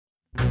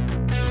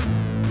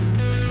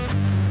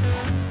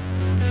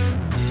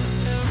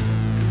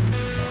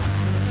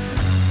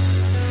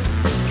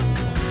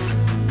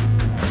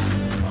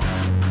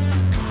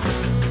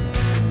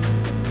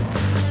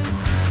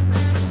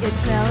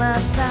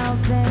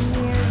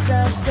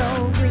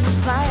dull green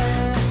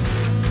fire,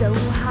 so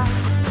hot.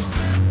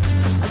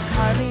 A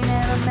carving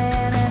and a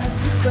man and a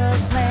super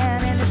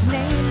plan, and his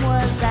name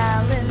was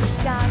Alan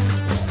Scott.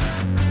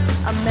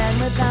 A man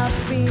without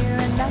fear,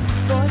 and that's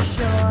for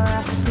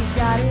sure. He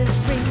got his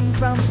ring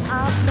from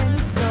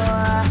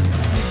Opensor.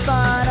 He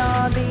fought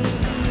all the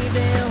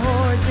evil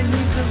hordes, and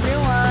he's the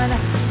real one,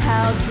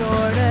 Hal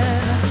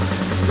Jordan.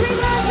 Green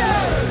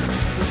Lantern!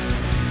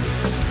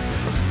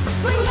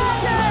 Green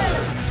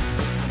Lantern!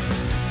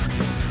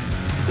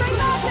 Green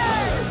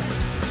Lantern!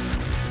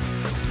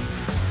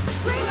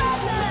 Green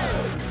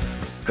Lantern!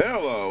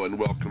 Hello and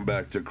welcome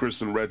back to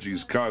Chris and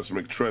Reggie's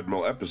Cosmic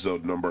Treadmill,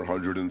 episode number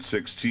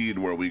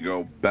 116, where we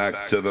go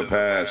back to the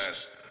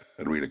past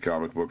and read a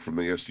comic book from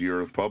the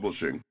Earth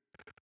Publishing.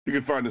 You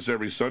can find us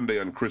every Sunday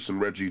on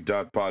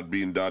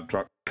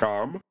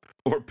chrisandreggie.podbean.com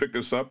or pick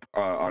us up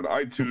on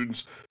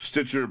iTunes,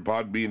 Stitcher,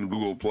 Podbean,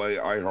 Google Play,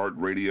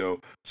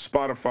 iHeartRadio,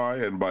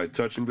 Spotify, and by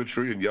touching the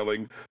tree and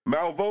yelling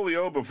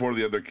Malvolio before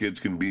the other kids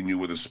can bean you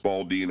with a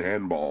Spalding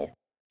handball.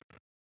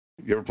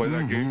 You ever play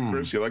that game,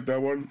 Chris? You like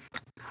that one?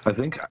 I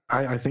think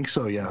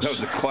so, yes. That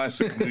was a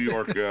classic New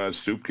York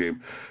stoop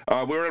game.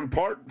 We're in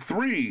part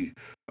 3,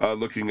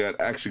 looking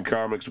at Action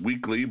Comics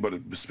Weekly, but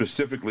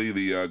specifically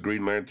the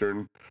Green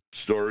Lantern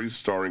stories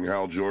starring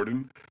Hal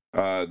Jordan.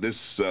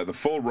 The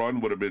full run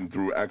would have been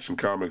through Action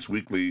Comics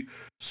Weekly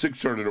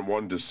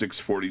 601 to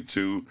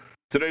 642.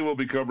 Today we'll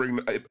be covering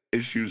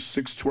issues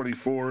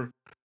 624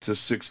 to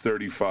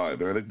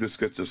 635, and I think this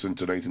gets us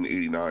into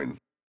 1989.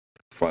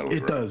 Finally,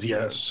 it does,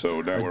 yes.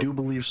 So now I do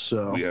believe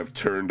so. We have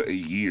turned a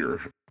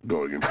year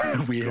going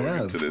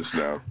into this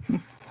now.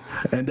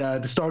 And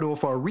to start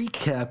off our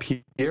recap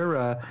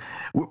here,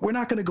 we're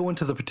not going to go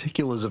into the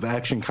particulars of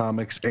Action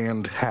Comics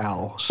and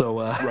Hal.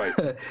 So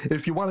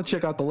if you want to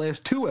check out the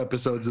last 2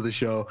 episodes of the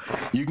show,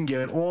 you can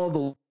get all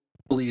the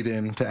lead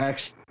in to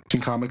Action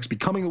Comics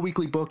becoming a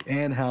weekly book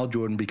and Hal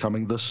Jordan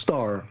becoming the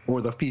star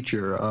or the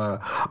feature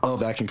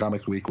of Action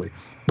Comics Weekly.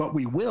 But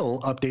we will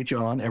update you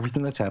on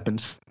everything that's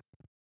happened.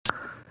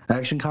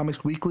 Action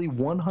Comics Weekly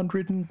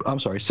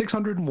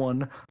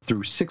 601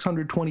 through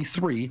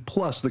 623,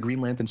 plus the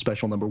Green Lantern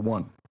Special number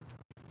 1.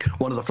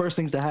 One of the first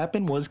things to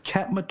happen was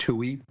Katma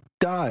Tui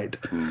died.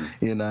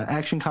 In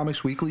Action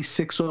Comics Weekly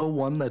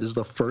 601, that is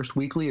the first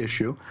weekly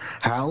issue,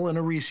 Hal and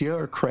Arisia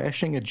are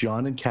crashing at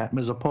John and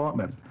Katma's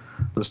apartment.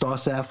 The Star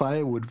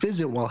Sapphire would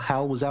visit while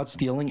Hal was out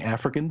stealing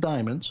African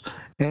diamonds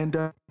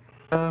and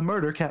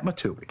murder Katma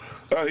Tui.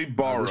 He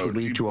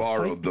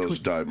borrowed those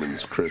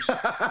diamonds, Chris.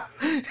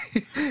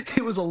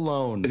 He was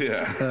alone.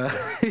 Yeah.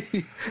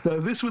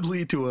 This would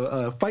lead to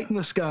a fight in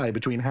the sky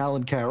between Hal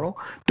and Carol,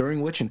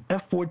 during which an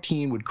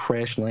F-14 would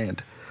crash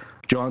land.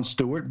 John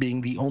Stewart, being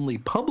the only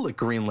public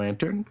Green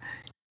Lantern,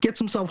 gets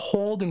himself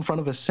hauled in front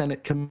of a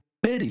Senate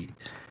committee.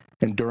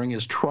 And during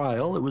his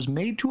trial, it was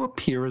made to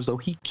appear as though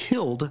he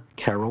killed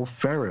Carol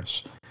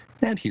Ferris.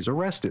 And he's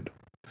arrested.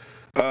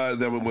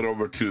 Then we went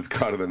over to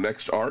kind of the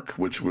next arc,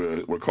 which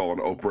we're calling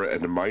Oprah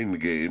and the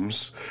Mind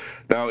Games.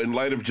 Now, in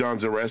light of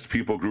John's arrest,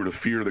 people grew to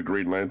fear the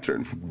Green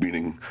Lantern,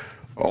 meaning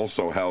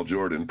also Hal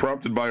Jordan.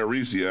 Prompted by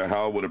Arisia,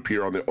 Hal would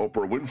appear on the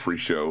Oprah Winfrey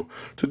Show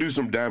to do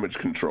some damage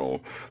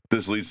control.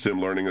 This leads to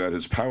him learning that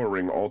his power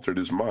ring altered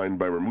his mind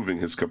by removing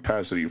his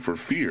capacity for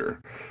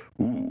fear.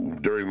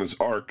 During this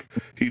arc,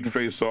 he'd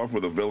face off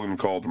with a villain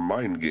called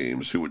Mind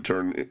Games, who would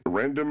turn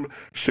random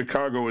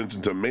Chicagoans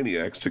into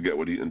maniacs to get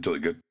what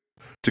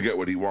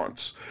he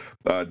wants.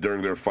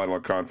 During their final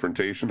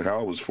confrontation,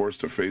 Hal was forced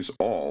to face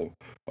all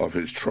of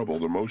his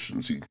troubled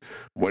emotions. He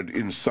went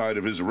inside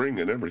of his ring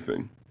and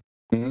everything.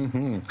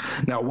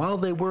 Now, while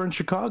they were in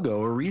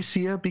Chicago,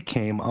 Arisia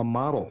became a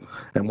model,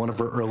 and one of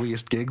her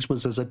earliest gigs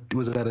was at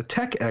a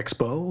tech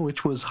expo,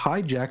 which was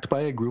hijacked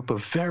by a group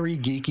of very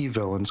geeky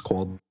villains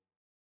called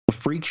the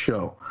Freak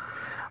Show.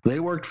 They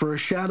worked for a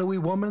shadowy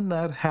woman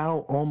that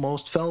Hal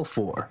almost fell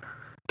for.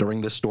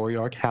 During this story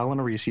arc, Hal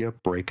and Arisia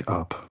break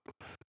up.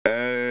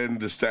 And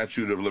the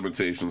statute of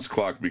limitations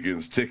clock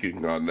begins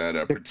ticking on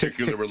that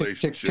particular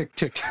relationship.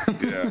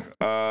 Yeah.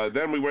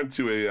 Then we went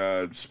to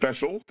a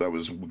special. That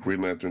was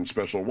Green Lantern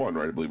Special 1,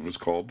 right? I believe it was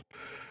called.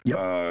 Yep.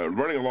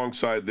 Running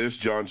alongside this,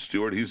 John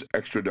Stewart, he's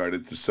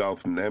extradited to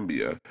South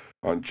Nambia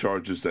on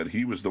charges that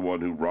he was the one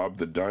who robbed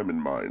the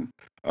diamond mine.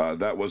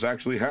 That was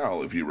actually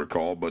Hal, if you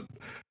recall, but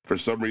for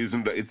some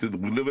reason,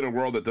 we live in a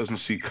world that doesn't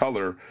see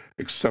color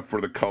except for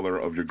the color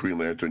of your Green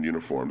Lantern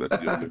uniform.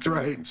 That's the only thing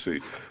I can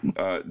see.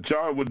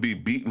 John would be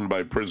beaten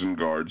by prison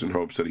guards in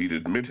hopes that he'd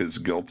admit his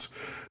guilt,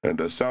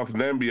 and South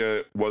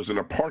Nambia was an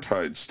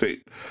apartheid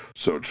state,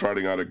 so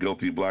trotting out a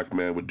guilty black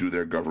man would do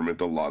their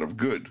government a lot of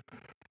good.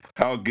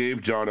 Hal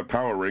gave John a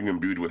power ring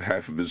imbued with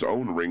half of his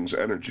own ring's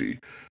energy.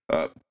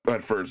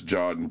 At first,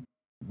 John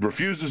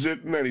refuses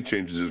it, and then he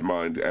changes his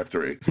mind.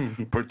 After a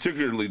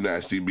particularly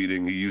nasty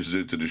beating, he uses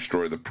it to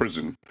destroy the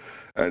prison,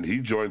 and he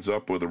joins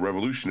up with a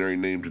revolutionary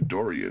named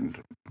Dorian.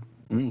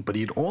 But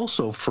he'd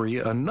also free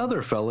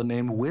another fella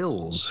named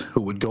Wills,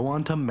 who would go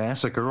on to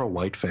massacre a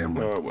white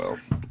family. Oh, well.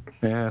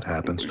 Yeah, it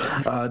happens.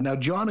 Now,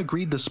 John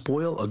agreed to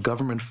spoil a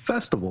government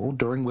festival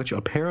during which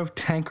a pair of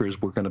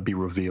tankers were going to be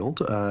revealed.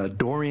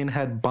 Dorian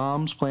had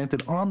bombs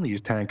planted on these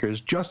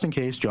tankers just in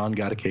case John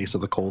got a case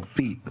of the cold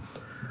feet.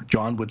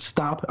 Hal would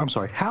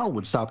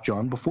stop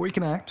John before he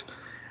can act,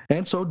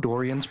 and so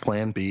Dorian's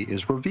plan B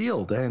is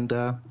revealed. And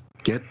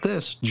get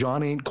this,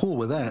 John ain't cool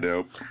with that.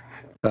 Nope.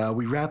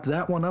 We wrapped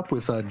that one up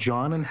with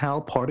John and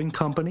Hal parting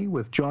company,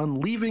 with John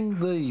leaving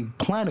the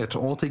planet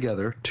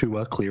altogether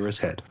to clear his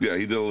head. Yeah,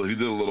 he did a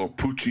little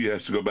pooch. He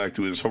has to go back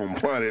to his home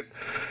planet,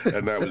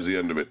 and that was the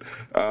end of it.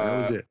 That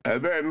was it.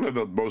 And then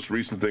the most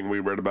recent thing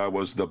we read about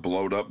was the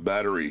blowed-up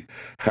battery.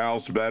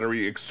 Hal's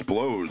battery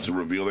explodes,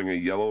 revealing a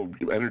yellow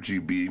energy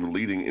beam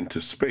leading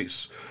into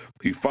space.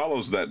 He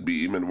follows that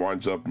beam and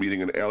winds up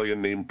meeting an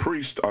alien named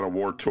Priest on a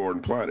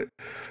war-torn planet.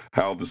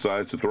 Hal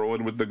decides to throw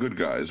in with the good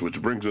guys,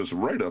 which brings us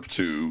right up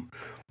to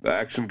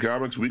Action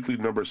Comics Weekly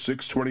number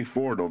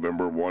 624,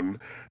 November 1,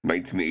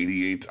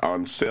 1988,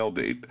 on sale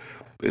date.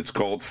 It's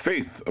called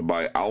Faith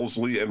by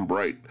Owsley and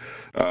Bright.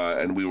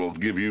 And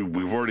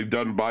we've already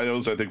done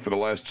bios, I think, for the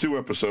last 2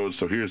 episodes,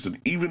 so here's an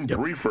even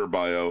briefer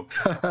bio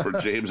for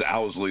James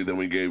Owsley than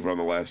we gave on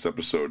the last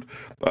episode.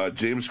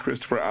 James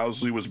Christopher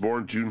Owsley was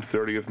born June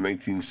 30th,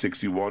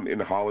 1961 in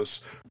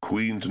Hollis,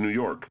 Queens, New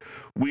York.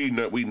 We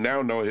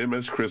now know him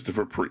as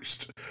Christopher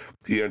Priest.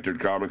 He entered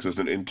comics as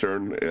an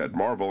intern at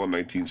Marvel in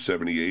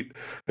 1978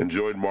 and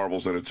joined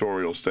Marvel's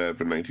editorial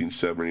staff in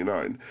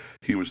 1979.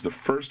 He was the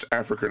first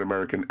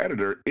African-American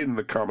editor in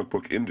the comic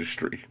book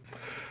industry.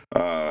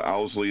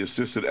 Owsley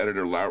assisted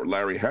editor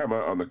Larry Hama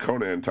on the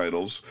Conan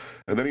titles,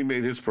 and then he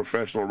made his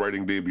professional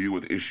writing debut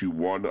with issue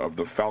 1 of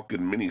the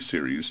Falcon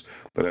miniseries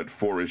that had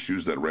 4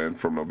 issues that ran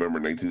from November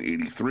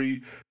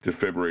 1983 to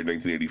February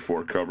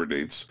 1984 cover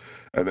dates.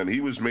 And then he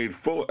was made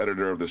full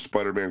editor of the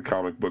Spider-Man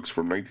comic books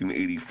from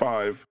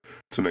 1985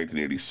 to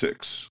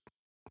 1986.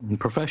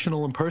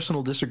 Professional and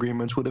personal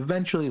disagreements would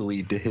eventually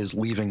lead to his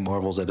leaving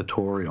Marvel's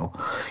editorial.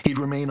 He'd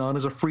remain on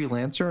as a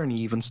freelancer, and he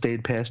even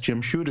stayed past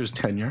Jim Shooter's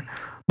tenure,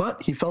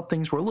 but he felt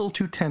things were a little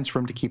too tense for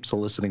him to keep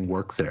soliciting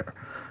work there.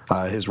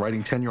 His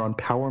writing tenure on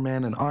Power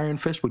Man and Iron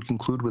Fist would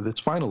conclude with its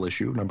final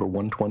issue, number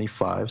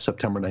 125,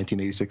 September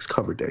 1986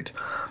 cover date.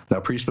 Now,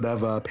 Priest would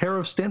have a pair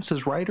of stints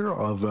as writer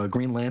of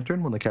Green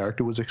Lantern when the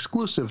character was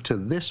exclusive to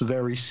this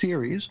very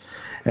series,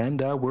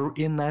 and we're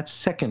in that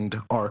second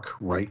arc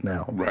right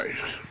now. Right.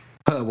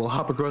 We'll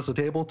hop across the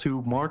table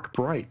to Mark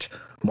Bright.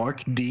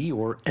 Mark D,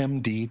 or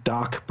MD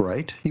Doc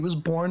Bright. He was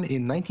born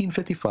in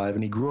 1955,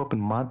 and he grew up in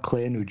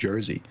Montclair, New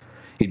Jersey.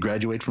 He'd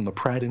graduate from the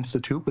Pratt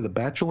Institute with a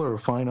Bachelor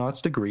of Fine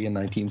Arts degree in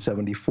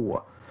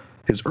 1974.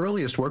 His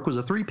earliest work was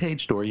a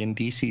 3-page story in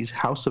DC's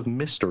House of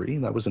Mystery.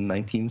 That was in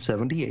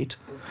 1978.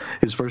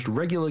 His first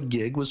regular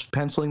gig was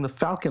penciling the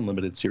Falcon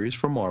Limited series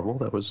for Marvel.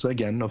 That was,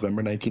 again,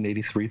 November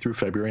 1983 through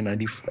February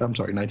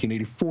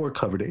 1984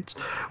 cover dates,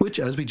 which,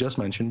 as we just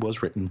mentioned,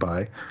 was written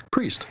by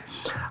Priest.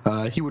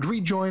 He would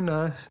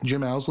rejoin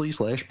Jim Owsley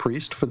 /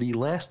 Priest for the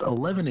last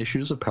 11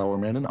 issues of Power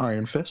Man and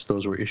Iron Fist.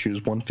 Those were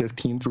issues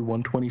 115 through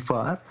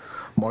 125,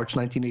 March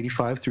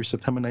 1985 through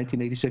September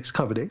 1986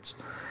 cover dates.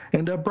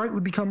 And Bright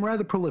would become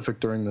rather prolific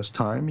during this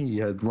time. He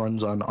had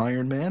runs on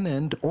Iron Man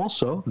and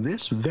also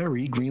this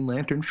very Green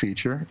Lantern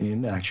feature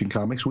in Action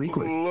Comics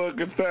Weekly. Look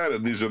at that.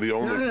 And these are the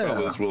only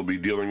fellas we'll be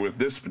dealing with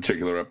this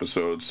particular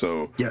episode,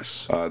 so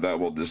yes, that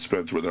will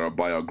dispense with our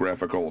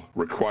biographical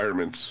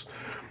requirements.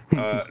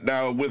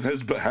 Now, with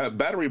his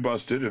battery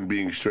busted and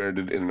being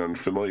stranded in an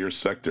unfamiliar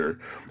sector,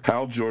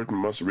 Hal Jordan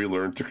must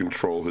relearn to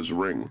control his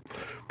ring.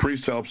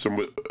 Priest helps him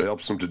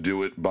to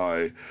do it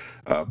by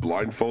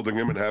blindfolding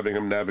him and having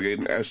him navigate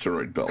an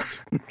asteroid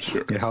belt.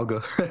 Sure. Yeah,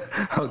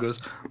 Hal goes,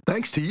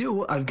 thanks to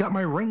you, I've got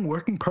my ring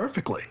working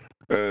perfectly.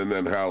 And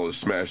then Hal is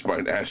smashed by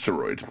an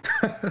asteroid.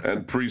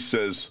 And Priest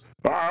says,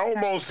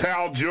 almost,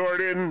 Hal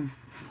Jordan.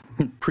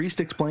 Priest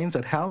explains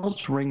that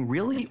Hal's ring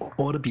really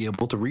ought to be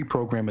able to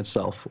reprogram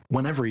itself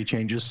whenever he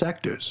changes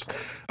sectors.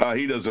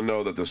 He doesn't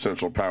know that the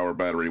central power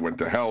battery went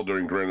to Hal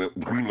during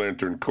Green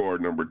Lantern Corps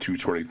number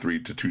 223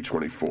 to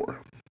 224.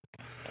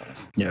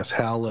 Yes,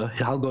 Hal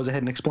goes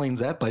ahead and explains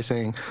that by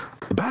saying,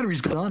 the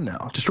battery's gone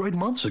now, destroyed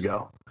months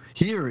ago.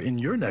 Here in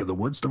your neck of the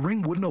woods, the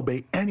ring wouldn't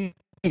obey any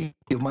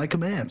of my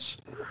commands.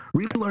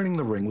 Relearning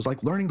the ring was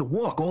like learning to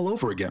walk all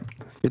over again.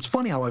 It's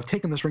funny how I've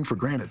taken this ring for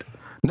granted,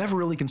 never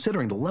really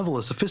considering the level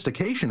of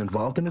sophistication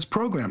involved in its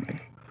programming.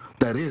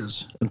 That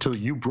is, until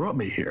you brought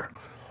me here.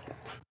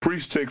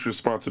 Priest takes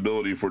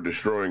responsibility for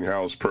destroying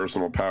Hal's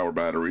personal power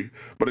battery,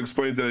 but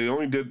explains that he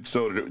only did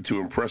so to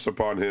impress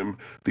upon him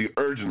the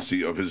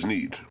urgency of his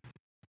need.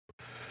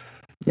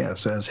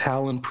 Yes, as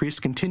Hal and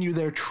Priest continue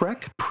their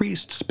trek,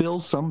 Priest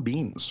spills some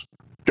beans.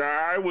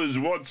 I was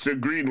once a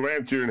Green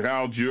Lantern,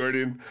 Hal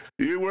Jordan.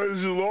 It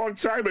was a long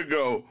time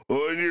ago,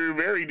 under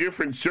very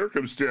different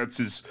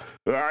circumstances.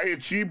 I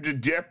achieved a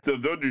depth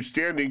of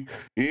understanding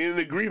in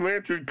the Green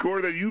Lantern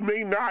Corps that you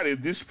may not,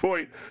 at this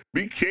point,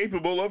 be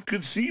capable of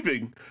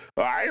conceiving.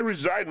 I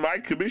resigned my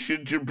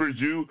commission to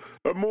pursue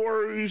a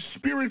more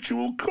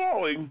spiritual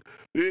calling.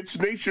 Its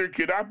nature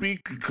cannot be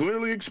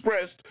clearly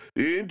expressed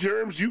in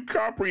terms you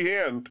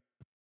comprehend.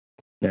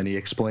 And he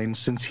explains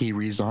since he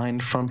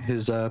resigned from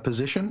his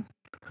position.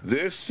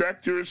 This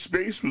sector of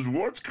space was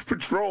once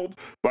patrolled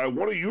by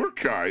one of your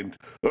kind,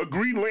 a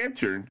Green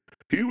Lantern.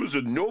 He was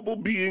a noble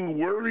being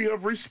worthy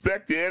of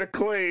respect and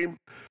acclaim.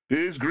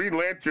 His Green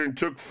Lantern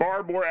took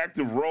far more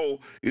active role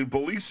in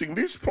policing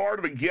this part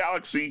of the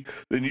galaxy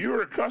than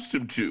you're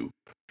accustomed to.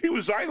 He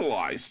was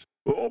idolized,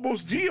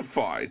 almost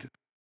deified.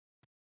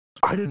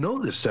 I didn't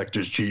know this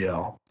sector's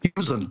GL. He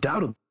was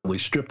undoubtedly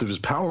stripped of his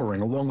power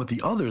ring along with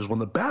the others when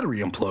the battery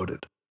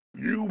imploded.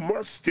 You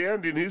must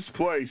stand in his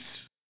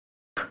place.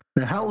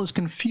 Now, Hal is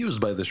confused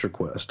by this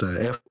request.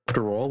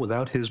 After all,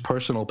 without his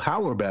personal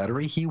power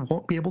battery, he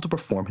won't be able to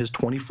perform his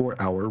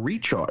 24-hour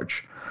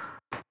recharge.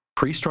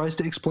 Priest tries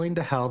to explain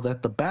to Hal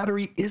that the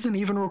battery isn't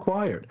even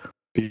required,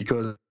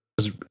 because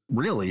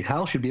really,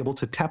 Hal should be able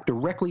to tap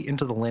directly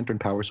into the lantern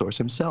power source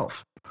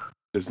himself.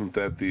 Isn't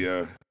that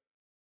the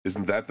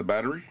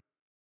battery?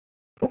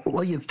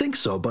 Well, you'd think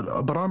so, but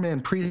our man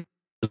Priest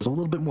is a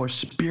little bit more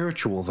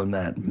spiritual than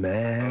that,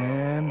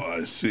 man. Oh,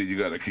 I see. You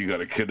gotta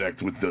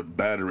connect with the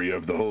battery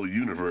of the whole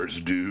universe,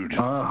 dude.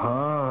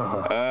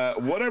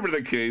 Whatever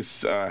the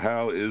case,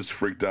 Hal is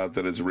freaked out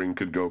that his ring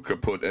could go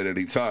kaput at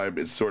any time.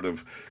 It's sort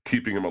of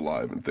keeping him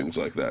alive and things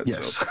like that.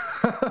 Yes.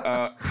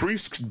 So,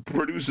 Priest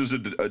produces a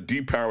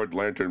depowered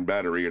lantern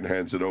battery and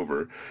hands it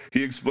over.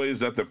 He explains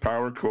that the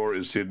power core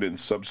is hidden in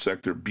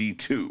subsector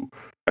B2,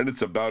 and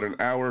it's about an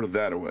hour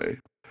that away.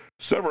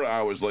 Several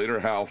hours later,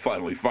 Hal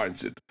finally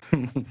finds it.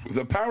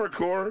 The power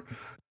core,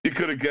 you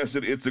could have guessed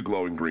it, it's a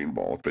glowing green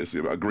ball.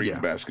 Basically, a green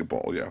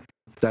basketball, yeah.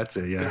 That's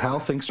it, yeah. Hal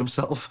thinks to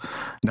himself,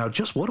 now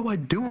just what do I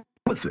do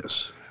with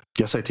this?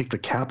 Guess I take the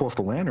cap off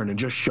the lantern and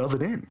just shove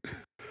it in.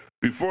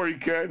 Before he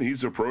can,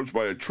 he's approached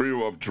by a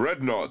trio of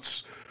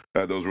dreadnoughts.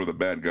 Those were the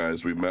bad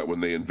guys we met when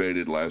they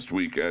invaded last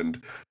week,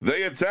 and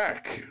they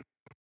attack.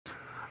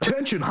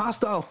 Attention,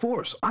 hostile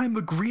force. I'm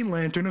the Green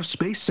Lantern of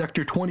Space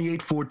Sector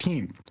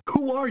 2814.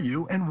 Who are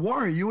you, and why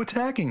are you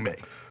attacking me?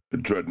 The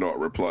Dreadnought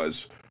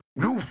replies,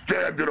 You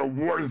stand in a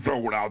war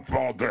zone,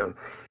 Outvalder.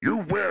 You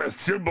wear a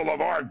symbol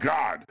of our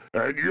god,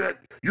 and yet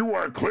you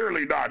are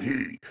clearly not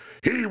he.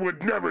 He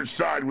would never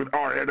side with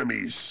our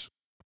enemies.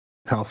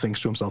 Hal thinks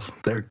to himself,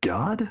 their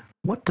god?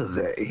 What do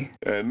they?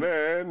 And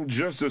then,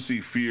 just as he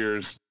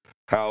fears,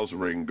 Hal's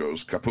ring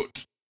goes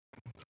kaput.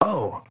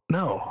 Oh,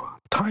 no.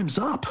 Time's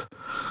up.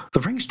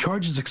 The ring's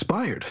charge is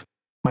expired.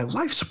 My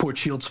life support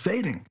shield's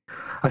fading.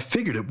 I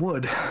figured it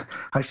would.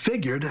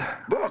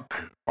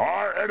 Look,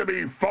 our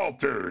enemy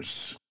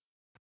falters.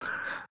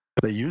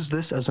 They use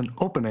this as an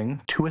opening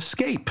to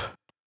escape.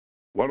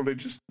 Why don't they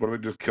just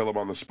kill him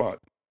on the spot?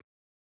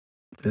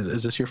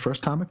 Is this your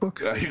first comic book?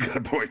 You got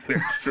a point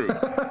there. It's true.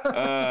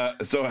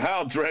 So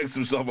Hal drags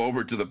himself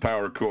over to the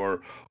power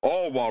core,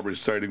 all while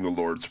reciting the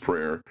Lord's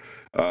Prayer.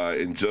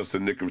 In just the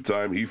nick of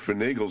time, he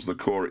finagles the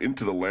core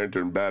into the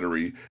lantern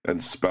battery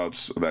and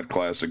spouts that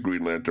classic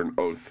Green Lantern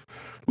oath.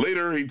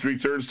 Later, he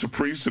returns to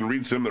Priest and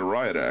reads him the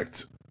Riot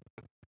Act.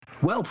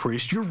 Well,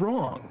 Priest, you're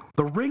wrong.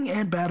 The ring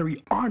and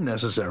battery are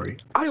necessary.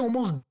 I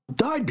almost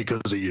died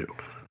because of you.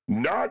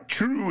 Not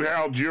true,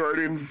 Hal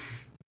Jordan.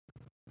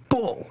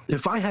 Bull.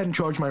 If I hadn't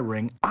charged my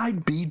ring,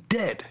 I'd be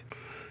dead.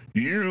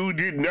 You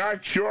did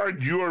not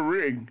charge your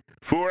ring,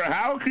 for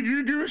how could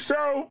you do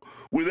so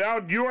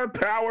without your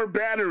power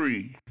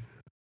battery?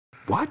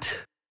 What?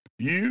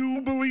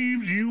 You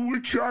believed you were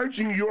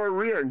charging your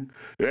ring,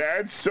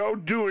 and so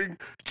doing,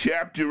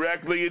 tapped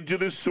directly into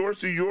the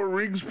source of your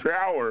ring's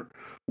power,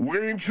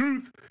 when in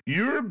truth,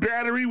 your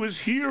battery was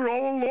here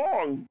all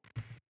along.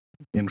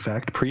 In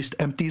fact, Priest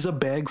empties a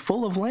bag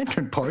full of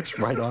lantern parts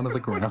right onto the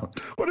ground.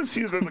 What is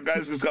he? The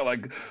guy's just got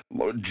like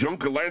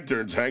junk of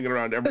lanterns hanging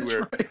around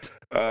everywhere. That's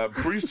right.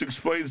 Priest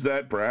explains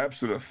that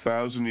perhaps in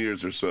 1,000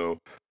 years or so,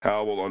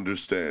 Hal will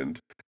understand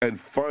and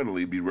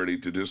finally be ready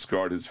to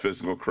discard his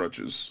physical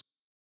crutches.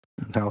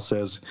 Hal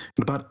says,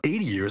 in about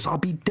 80 years, I'll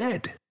be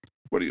dead.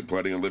 What are you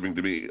planning on living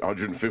to be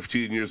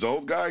 115 years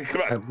old, guy?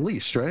 Come on. At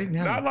least, right?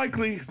 Yeah. Not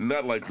likely,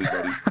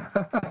 buddy.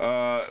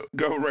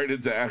 Go right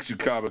into Action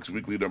Comics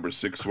Weekly number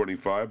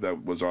 625.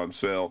 That was on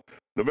sale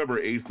November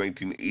 8th,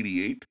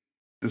 1988.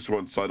 This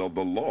one's titled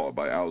The Law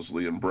by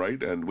Owsley and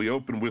Bright, and we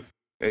open with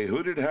a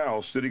hooded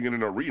Hal sitting in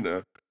an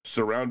arena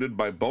surrounded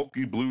by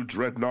bulky blue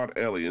dreadnought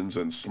aliens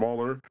and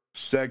smaller,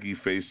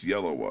 saggy-faced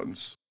yellow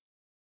ones.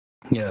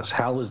 Yes,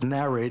 Hal is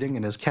narrating,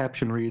 and his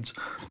caption reads,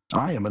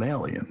 I am an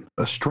alien,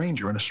 a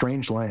stranger in a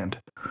strange land.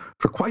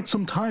 For quite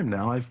some time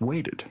now, I've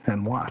waited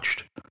and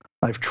watched.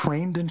 I've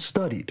trained and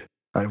studied.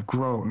 I've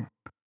grown.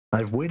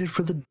 I've waited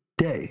for the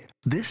day,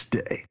 this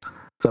day,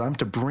 that I'm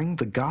to bring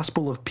the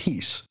gospel of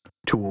peace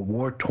to a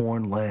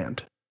war-torn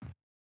land.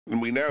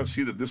 And we now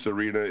see that this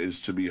arena is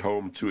to be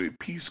home to a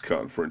peace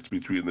conference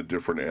between the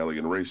different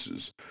alien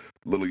races.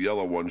 Little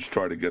yellow ones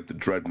try to get the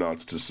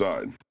dreadnoughts to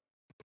sign.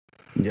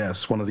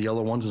 Yes, one of the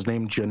yellow ones is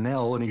named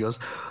Janelle, and he goes,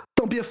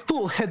 Don't be a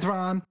fool,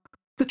 Hedron.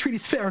 The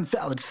treaty's fair and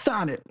valid.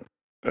 Sign it.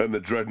 And the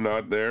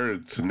dreadnought there,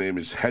 its name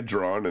is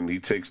Hedron, and he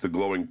takes the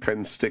glowing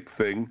pen stick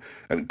thing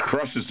and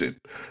crushes it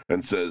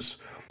and says,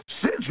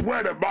 Since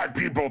when have my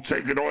people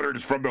taken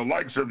orders from the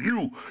likes of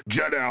you,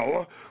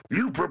 Janelle?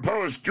 Your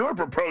proposed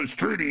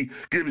treaty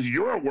gives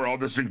your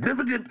world a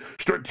significant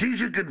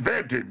strategic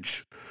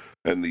advantage.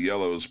 And the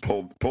Yellows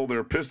pull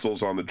their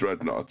pistols on the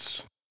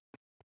Dreadnoughts.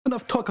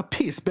 Enough talk of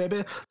peace,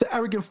 baby. The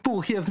arrogant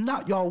fool hears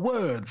not your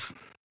words.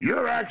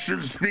 Your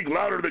actions speak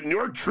louder than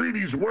your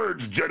treaty's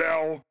words,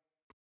 Janelle.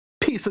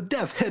 Peace or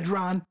death,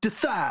 Hedron.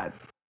 Decide.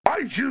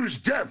 I choose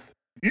death.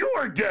 You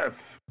are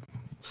death.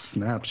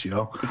 Snaps,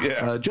 yo.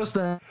 Yeah. Just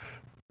then,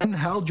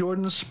 Hal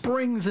Jordan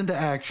springs into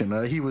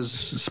action. He was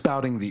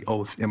spouting the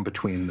oath in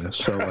between this,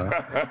 so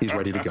he's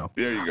ready to go.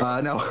 There you go.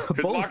 Now,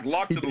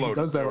 locked and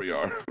loaded. There we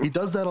are. He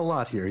does that a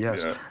lot here,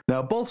 yes. Yeah.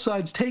 Now, both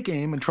sides take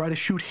aim and try to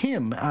shoot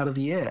him out of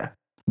the air.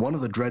 One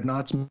of the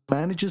Dreadnoughts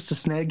manages to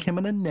snag him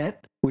in a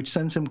net, which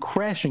sends him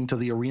crashing to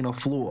the arena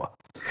floor.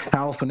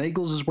 Hal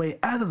finagles his way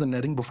out of the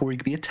netting before he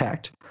can be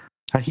attacked.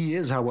 He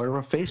is,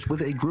 however, faced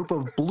with a group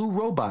of blue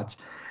robots,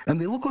 and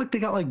they look like they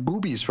got like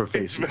boobies for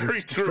faces. It's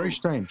very true. Very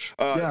strange.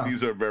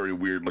 These are very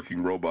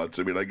weird-looking robots.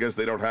 I mean, I guess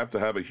they don't have to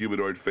have a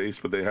humanoid face,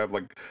 but they have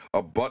like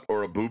a butt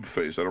or a boob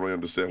face. I don't really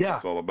understand what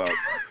it's all about.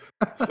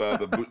 So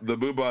the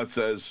boobot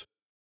says,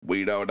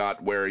 "We know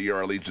not where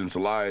your allegiance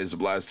lies,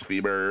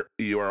 blasphemer.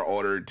 You are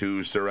ordered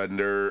to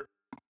surrender."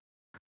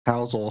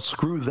 Hal's all,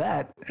 screw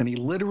that, and he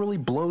literally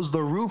blows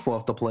the roof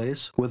off the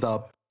place with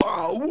a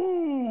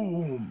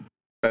boom.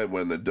 And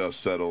when the dust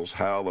settles,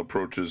 Hal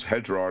approaches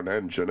Hedron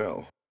and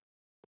Janelle.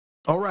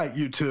 All right,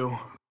 you two.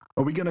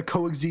 Are we going to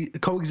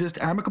coexist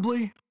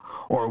amicably?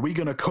 Or are we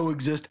going to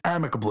coexist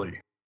amicably?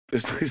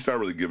 He's not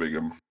really giving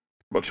him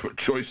much of a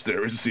choice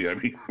there, is he? I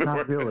mean,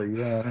 not really,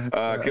 yeah.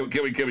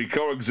 Can we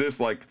coexist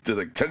like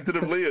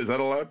tentatively? Is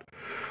that allowed?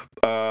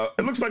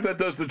 It looks like that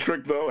does the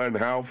trick, though, and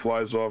Hal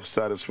flies off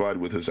satisfied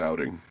with his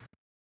outing.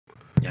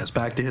 Yes,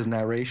 back to his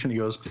narration. He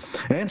goes,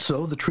 and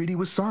so the treaty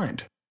was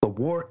signed. The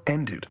war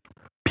ended.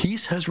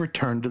 Peace has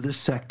returned to this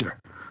sector.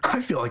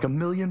 I feel like $1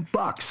 million.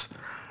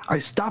 I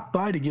stopped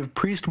by to give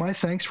Priest my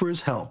thanks for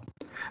his help.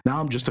 Now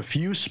I'm just a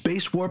few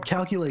space warp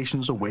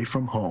calculations away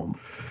from home.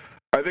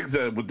 I think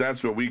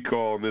that's what we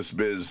call in this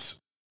biz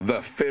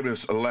the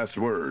famous last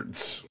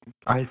words.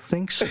 I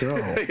think so.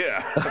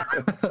 Yeah.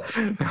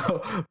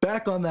 Now,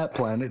 back on that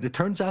planet, it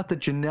turns out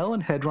that Janelle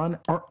and Hedron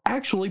are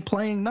actually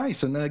playing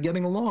nice and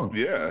getting along.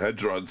 Yeah,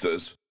 Hedron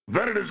says,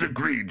 "Then it is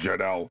agreed,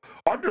 Janelle.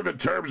 Under the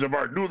terms of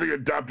our newly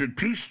adopted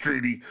peace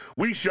treaty,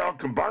 we shall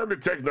combine the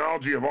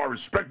technology of our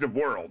respective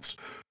worlds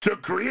to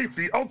create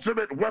the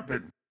ultimate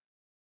weapon.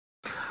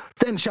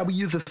 Then shall we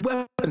use this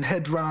weapon,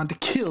 Hedron, to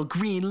kill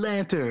Green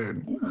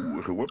Lantern."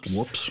 Ooh,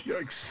 whoops.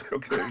 Yikes.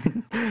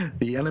 Okay.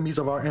 The enemies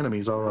of our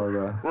enemies are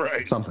our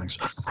right. somethings.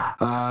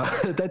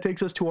 That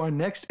takes us to our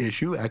next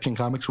issue, Action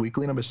Comics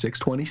Weekly number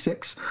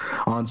 626,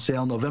 on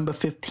sale November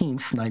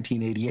 15th,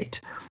 1988.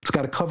 It's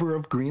got a cover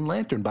of Green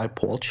Lantern by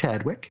Paul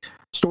Chadwick.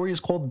 Story is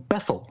called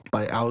Bethel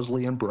by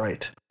Owsley and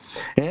Bright.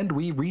 And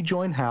we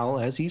rejoin Hal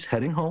as he's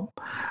heading home.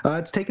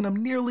 It's taken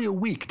him nearly a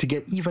week to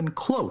get even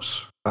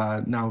close.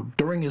 Now,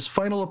 during his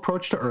final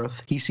approach to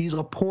Earth, he sees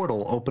a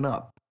portal open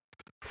up.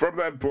 From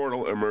that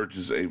portal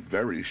emerges a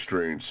very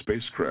strange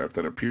spacecraft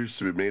that appears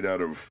to be made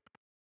out of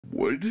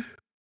wood.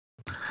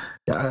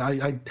 Yeah,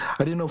 I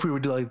didn't know if we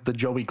would do like the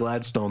Joey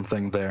Gladstone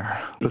thing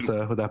there with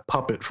that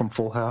puppet from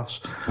Full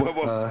House. What?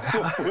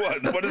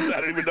 What is that?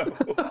 I don't even know.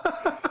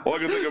 All I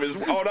can think of is,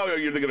 oh no,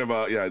 you're thinking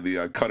about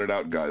the cut it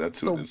out guy. That's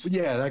who it is.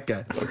 Yeah, that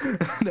guy. Okay.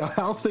 Now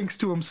Hal thinks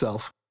to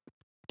himself,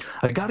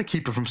 I got to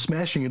keep it from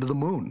smashing into the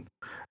moon.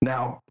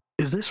 Now,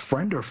 is this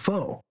friend or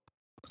foe?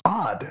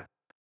 Odd.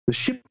 The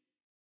ship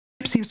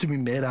seems to be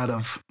made out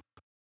of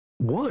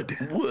wood.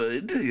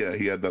 Wood? Yeah,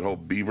 he had that whole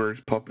beaver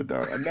puppet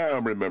down. And now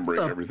I'm remembering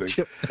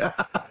everything.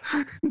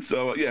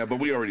 So, but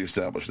we already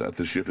established that.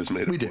 The ship is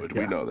made of wood.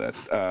 Yeah. We know that.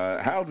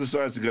 Hal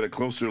decides to get a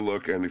closer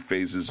look, and he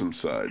phases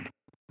inside.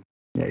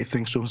 Yeah, he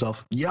thinks to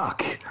himself,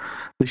 yuck.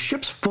 The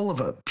ship's full of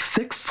a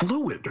thick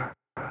fluid.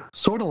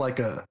 Sort of like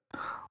a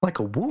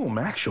womb,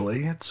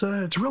 actually. It's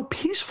real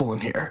peaceful in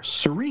here.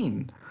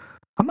 Serene.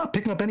 I'm not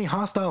picking up any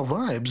hostile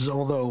vibes,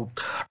 although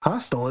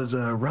hostile is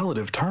a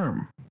relative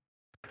term.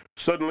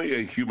 Suddenly,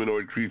 a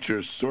humanoid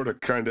creature sort of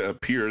kind of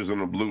appears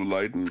in a blue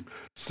light and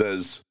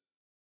says,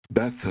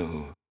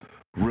 "Bethel,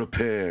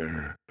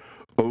 repair,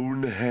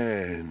 own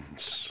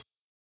hands."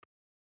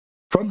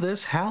 From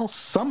this, Hal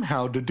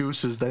somehow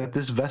deduces that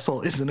this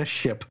vessel isn't a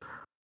ship,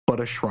 but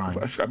a shrine.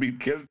 I mean,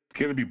 can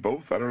it be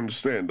both? I don't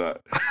understand.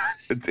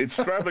 It's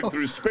traveling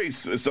through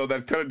space, so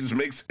that kind of just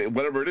makes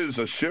whatever it is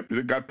a ship.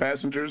 It got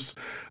passengers.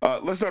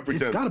 Let's not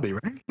pretend. It's got to be,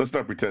 right? Let's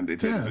not pretend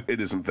it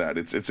isn't that.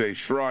 It's a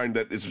shrine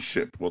that is a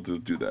ship. We'll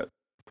do that.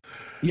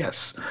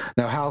 Yes.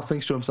 Now Hal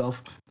thinks to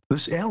himself,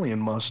 this alien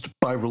must,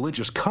 by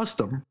religious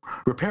custom,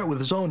 repair it with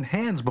his own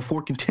hands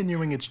before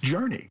continuing its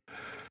journey.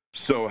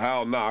 So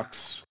Hal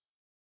knocks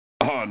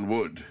on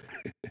wood.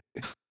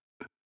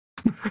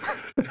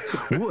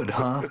 Wood,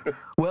 huh?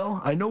 Well,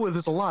 I know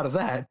there's a lot of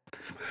that.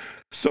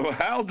 So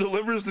Hal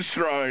delivers the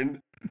shrine,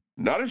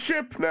 not a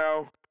ship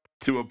now,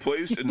 to a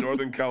place in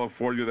Northern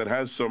California that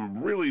has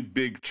some really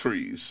big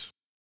trees.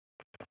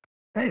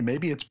 Hey,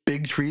 maybe it's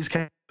Big Trees,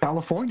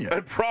 California.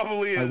 It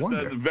probably is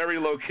the very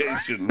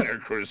location there,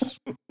 Chris.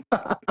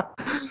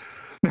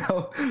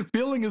 Now,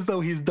 feeling as though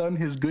he's done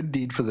his good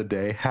deed for the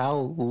day,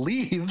 Hal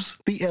leaves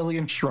the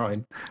alien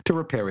shrine to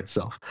repair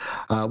itself.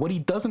 What he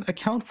doesn't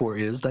account for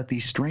is that the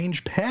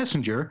strange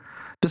passenger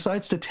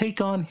decides to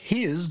take on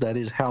his, that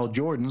is Hal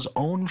Jordan's,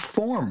 own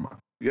form.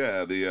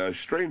 Yeah, the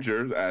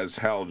stranger, as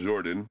Hal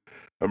Jordan,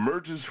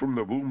 emerges from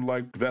the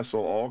womb-like vessel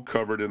all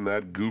covered in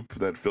that goop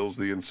that fills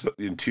the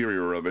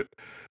interior of it.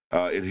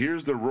 It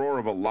hears the roar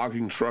of a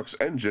logging truck's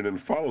engine and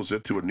follows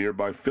it to a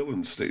nearby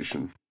filling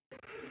station.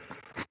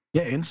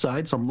 Yeah,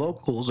 inside, some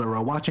locals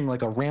are watching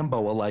like a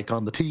Rambo-alike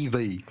on the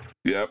TV.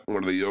 Yep,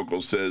 one of the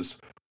yokels says,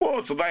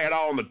 "What's that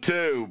on the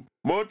tube?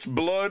 Much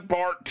Blood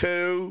Part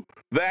 2?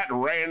 That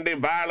Randy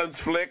Violence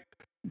flick?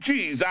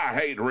 Geez, I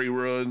hate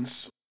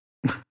reruns."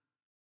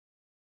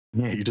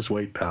 Yeah, you just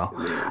wait, pal.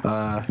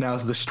 Now,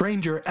 the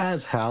stranger,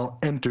 as Hal,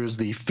 enters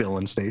the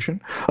fill-in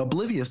station,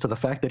 oblivious to the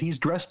fact that he's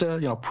dressed,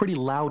 pretty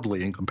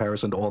loudly in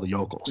comparison to all the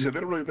yokels. Yeah, they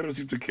don't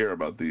seem to care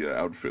about the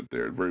outfit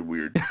there. Very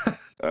weird.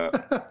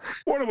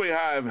 What do we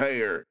have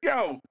here?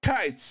 Yo,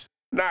 tights.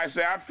 Nice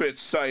outfit,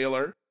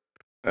 sailor.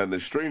 And the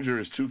stranger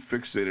is too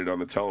fixated on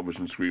the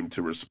television screen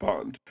to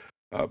respond.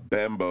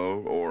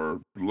 Bambo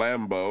or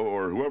Lambo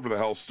or whoever the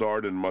hell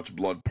starred in Much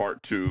Blood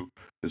Part 2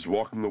 is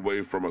walking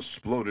away from a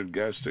exploded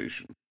gas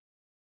station.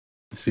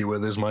 See where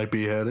this might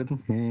be headed.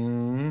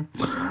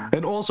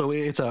 And also,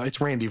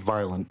 it's Randy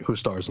Violent who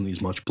stars in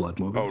these Much Blood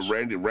movies.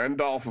 Oh,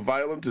 Randolph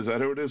Violent? Is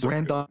that who it is?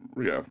 Randolph.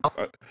 Yeah.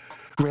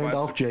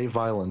 Randolph J.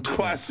 Violent.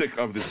 Classic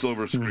of the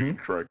silver screen,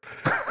 correct.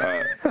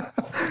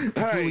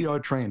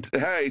 Juilliard trained.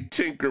 Hey,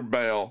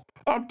 Tinkerbell,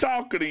 I'm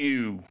talking to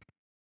you.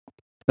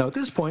 Now, at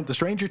this point, the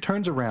stranger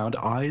turns around,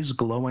 eyes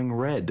glowing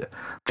red.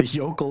 The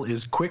yokel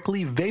is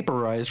quickly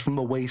vaporized from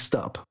the waist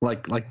up.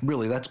 Like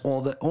really, that's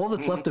all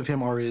that's left of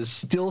him are his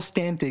still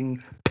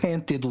standing,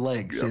 panted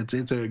legs. Yep.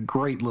 It's a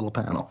great little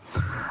panel.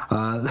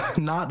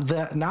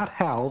 Not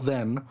Hal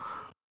then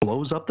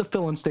blows up the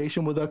filling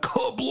station with a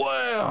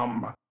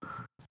kablam,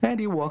 and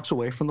he walks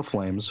away from the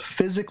flames,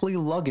 physically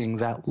lugging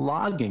that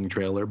logging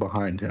trailer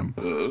behind him.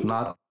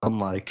 Not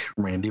unlike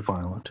Randy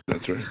Violent.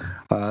 That's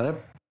right.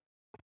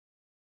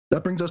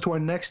 That brings us to our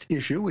next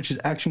issue, which is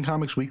Action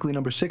Comics Weekly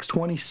number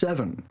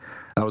 627.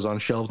 That was on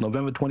shelves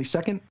November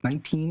 22nd,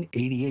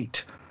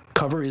 1988.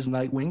 Cover is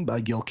Nightwing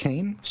by Gil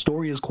Kane.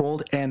 Story is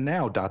called And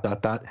Now,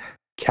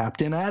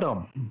 Captain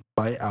Atom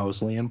by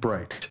Owsley and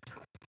Bright.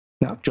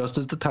 Now, just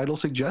as the title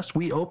suggests,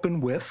 we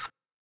open with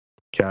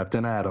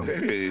Captain Atom.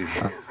 Hey.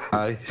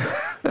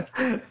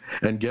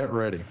 And get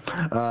ready.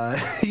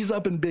 He's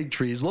up in Big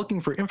Trees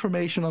looking for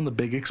information on the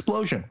big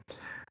explosion.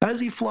 As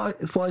he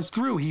flies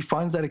through, he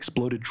finds that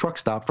exploded truck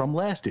stop from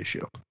last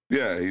issue.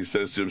 Yeah, he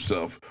says to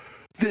himself,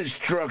 "This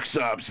truck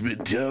stop's been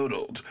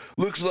totaled.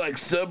 Looks like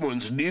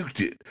someone's nuked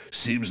it.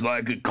 Seems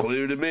like it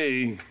clear to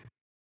me."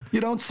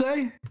 You don't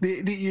say?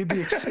 The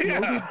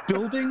exploded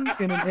building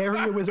in an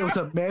area where there was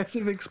a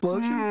massive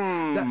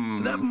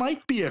explosion? That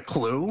might be a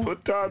clue.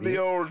 Put on the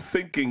old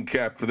thinking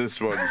cap for this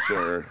one,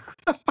 sir.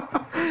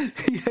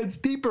 He heads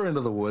deeper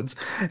into the woods,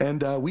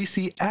 and we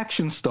see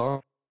action star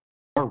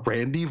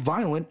Randy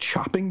Violent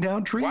chopping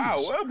down trees.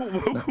 Wow,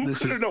 who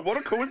could have known? What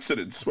a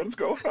coincidence. What is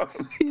going on?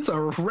 He's a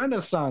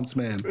Renaissance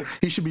man.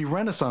 He should be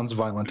Renaissance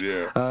Violent.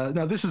 Yeah.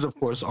 Now, this is, of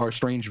course, our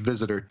strange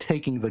visitor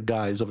taking the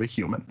guise of a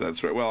human.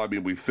 That's right. Well, I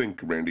mean, we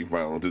think Randy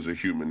Violent is a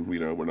human.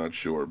 We're not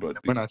sure, but...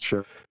 We're not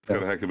sure. He's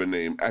got a heck of a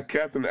name.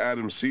 Captain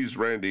Adams sees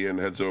Randy and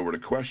heads over to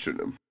question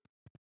him.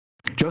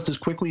 Just as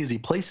quickly as he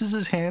places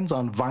his hands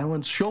on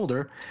Violent's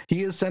shoulder,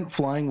 he is sent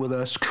flying with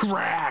a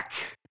scrack.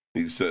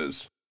 He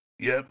says,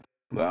 "Yep.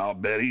 I'll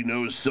bet he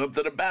knows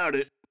something about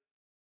it."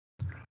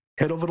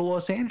 Head over to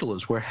Los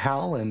Angeles, where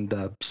Hal and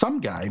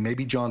some guy,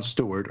 maybe John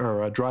Stewart,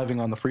 are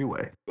driving on the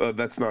freeway.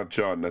 That's not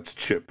John, that's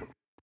Chip.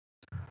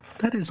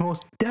 That is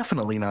most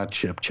definitely not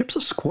Chip. Chip's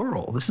a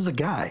squirrel. This is a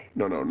guy.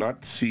 No,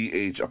 not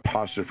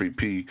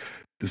CH''P.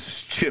 This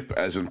is Chip,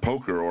 as in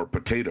poker or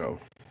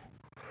potato.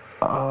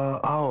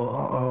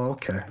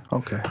 Okay.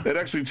 It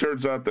actually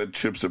turns out that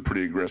Chip's a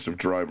pretty aggressive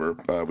driver.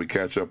 We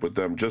catch up with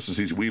them just as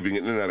he's weaving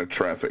in and out of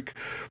traffic.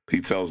 He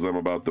tells them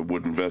about the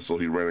wooden vessel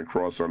he ran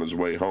across on his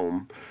way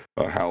home,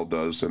 Hal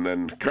does, and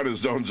then kind of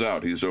zones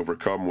out. He's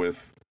overcome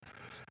with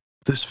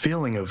this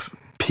feeling of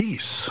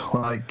peace,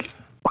 like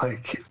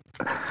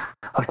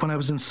when I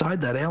was inside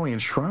that alien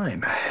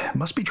shrine. It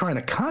must be trying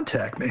to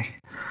contact me.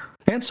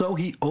 And so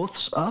he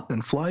oaths up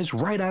and flies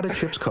right out of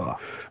Chip's car.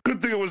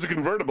 Good thing it was a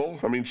convertible.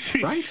 I mean,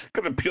 sheesh, right?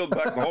 Could have peeled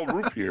back the whole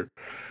roof here.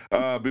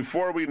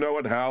 Before we know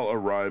it, Hal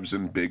arrives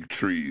in Big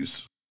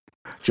Trees.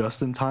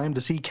 Just in time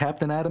to see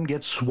Captain Atom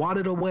get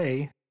swatted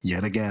away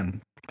yet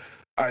again.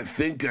 "I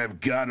think I've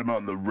got him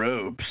on the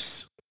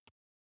ropes."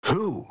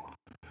 "Who?"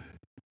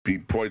 He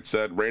points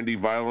at Randy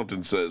Violent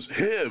and says,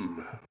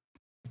 "Him."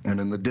 And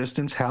in the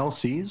distance, Hal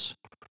sees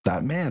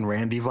that man,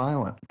 Randy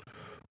Violent.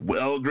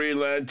 "Well, Green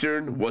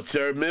Lantern, what's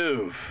our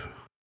move?"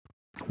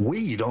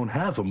 "We don't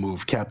have a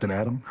move, Captain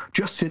Atom.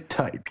 Just sit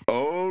tight."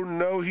 "Oh,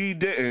 no, he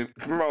didn't.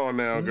 Come on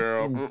now,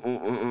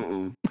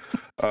 girl.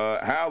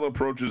 Hal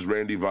approaches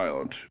Randy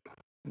Violent.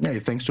 Yeah, he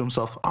thinks to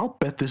himself, I'll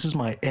bet this is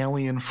my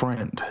alien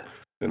friend.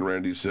 And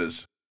Randy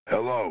says,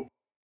 hello.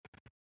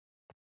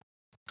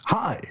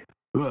 Hi,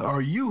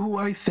 are you who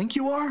I think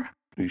you are?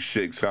 He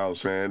shakes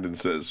Hal's hand and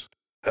says,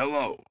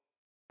 hello,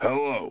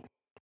 hello,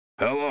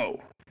 hello.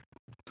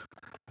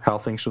 Hal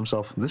thinks to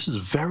himself, this is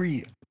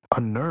very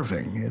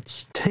unnerving.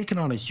 It's taken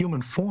on a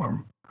human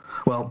form.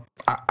 Well,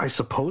 I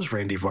suppose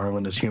Randy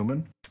Violent is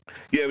human.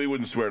 Yeah, we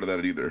wouldn't swear to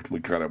that either. We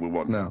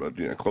wouldn't, No. But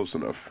yeah, close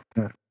enough.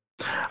 Yeah.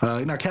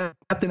 Now,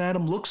 Captain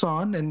Atom looks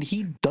on, and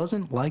he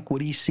doesn't like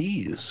what he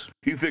sees.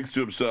 He thinks to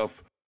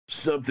himself,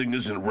 something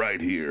isn't right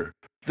here.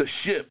 The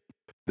ship,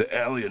 the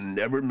alien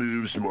never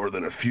moves more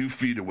than a few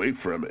feet away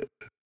from it.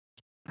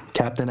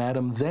 Captain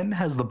Atom then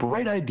has the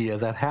bright idea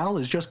that Hal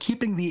is just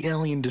keeping the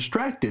alien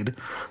distracted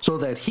so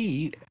that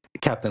he,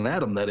 Captain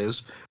Atom that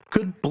is,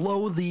 could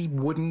blow the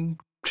wooden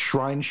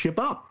shrine ship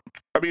up.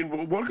 I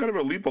mean, what kind of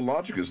a leap of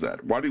logic is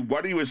that? Why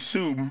do you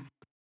assume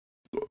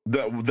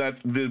that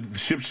the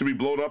ship should be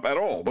blown up at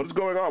all? What is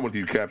going on with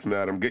you, Captain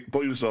Atom?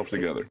 Pull yourself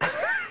together.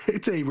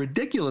 It's a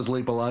ridiculous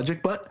leap of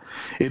logic, but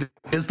it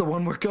is the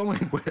one we're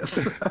going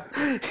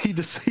with. He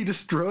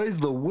destroys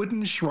the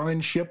wooden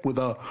shrine ship with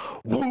a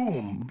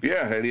whoom.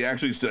 Yeah, and he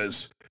actually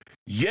says,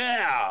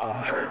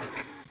 yeah!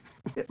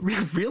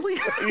 Really?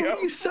 What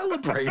are you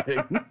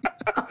celebrating?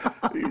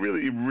 He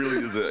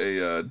really is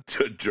a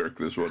jerk,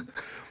 this one.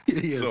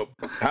 So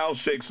Hal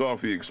shakes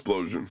off the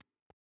explosion.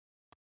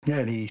 Yeah,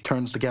 and he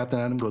turns to Captain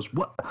Atom and goes,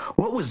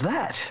 What was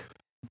that?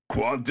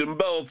 Quantum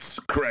belts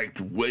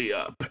cranked way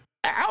up.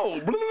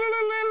 Ow!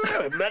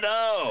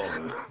 Metal!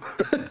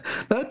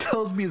 That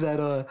tells me that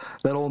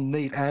old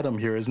Nate Adam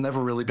here has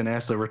never really been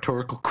asked a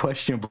rhetorical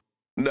question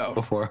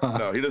before. Huh?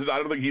 No, he doesn't. I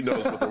don't think he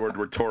knows what the word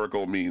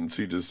rhetorical means.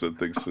 He just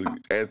thinks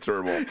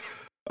answerable.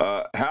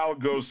 Hal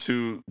goes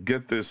to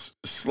get this,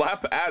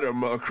 slap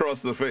Adam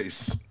across the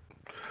face.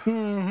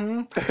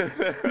 Mm-hmm.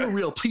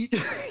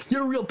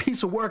 You're a real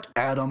piece of work,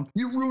 Adam.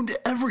 You ruined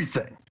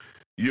everything.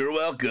 You're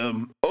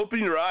welcome. Open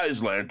your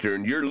eyes,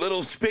 Lantern. Your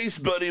little space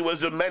buddy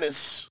was a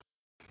menace.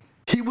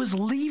 He was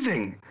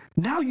leaving.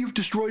 Now you've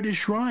destroyed his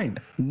shrine.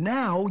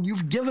 Now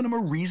you've given him a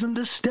reason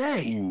to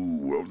stay. Ooh,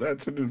 well, I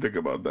didn't think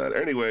about that.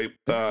 Anyway,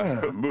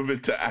 moving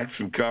to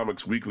Action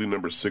Comics Weekly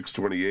number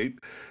 628.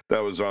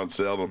 That was on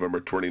sale November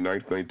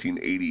 29th,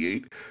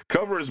 1988.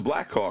 Cover is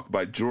Blackhawk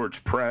by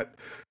George Pratt,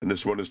 and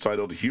this one is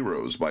titled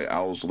Heroes by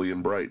Owsley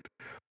and Bright.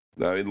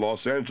 Now, in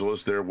Los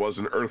Angeles, there was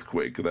an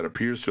earthquake that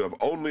appears to have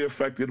only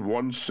affected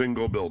one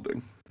single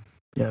building.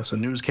 Yes, a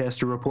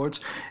newscaster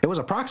reports it was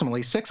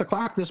approximately 6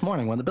 o'clock this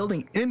morning when the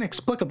building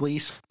inexplicably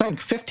sank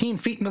 15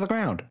 feet into the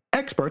ground.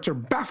 Experts are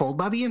baffled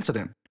by the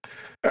incident.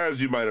 As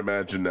you might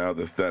imagine now,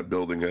 that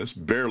building has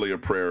barely a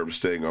prayer of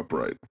staying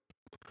upright.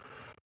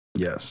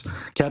 Yes.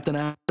 Captain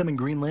Atom and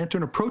Green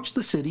Lantern approach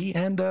the city,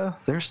 and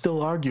they're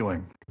still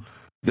arguing.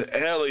 The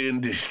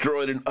alien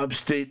destroyed an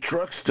upstate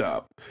truck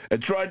stop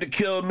and tried to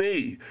kill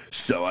me,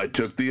 so I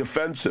took the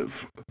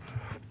offensive.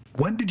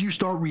 When did you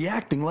start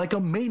reacting like a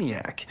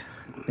maniac?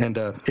 And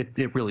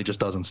it really just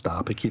doesn't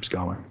stop. It keeps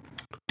going.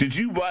 Did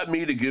you want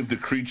me to give the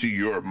creature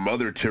your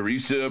Mother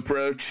Teresa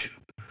approach?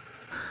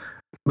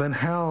 Then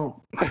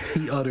Hal,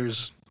 he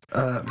utters,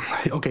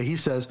 he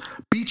says,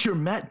 beat your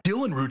Matt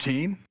Dillon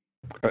routine.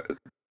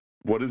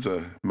 What is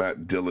a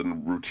Matt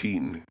Dillon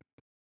routine?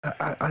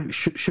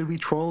 Should we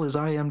troll his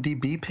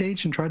IMDb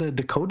page and try to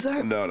decode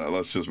that? No,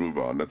 let's just move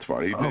on. That's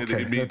fine.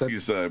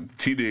 He's a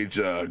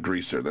teenage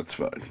greaser. That's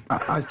fine.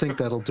 I think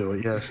that'll do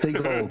it. Yeah, stay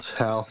gold,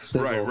 Hal. Stay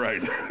gold.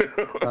 Right.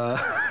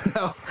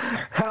 Now,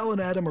 Hal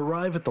and Adam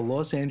arrive at the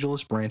Los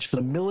Angeles branch of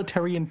the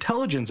Military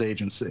Intelligence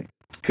Agency.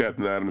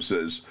 Captain Adam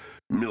says,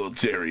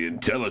 military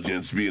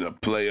intelligence being a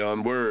play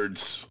on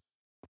words.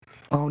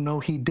 Oh, no,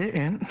 he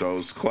didn't.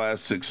 Those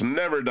classics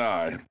never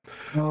die.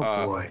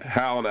 Oh, boy.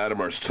 Hal and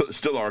Adam are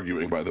still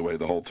arguing, by the way,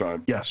 the whole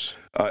time. Yes.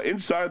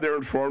 Inside, they're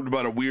informed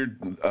about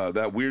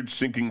that weird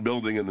sinking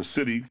building in the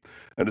city,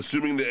 and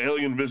assuming the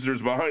alien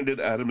visitor's behind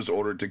it, Adam is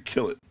ordered to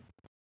kill it.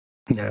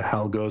 Yeah,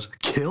 Hal goes,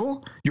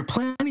 kill? You're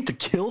planning to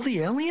kill the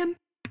alien?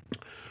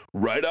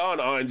 Right on,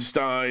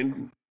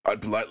 Einstein.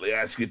 I'd politely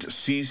ask you to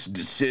cease,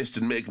 desist,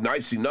 and make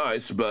nicey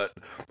nice, but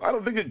I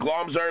don't think it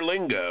gloms our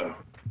lingo.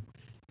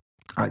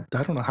 I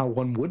don't know how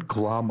one would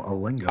glom a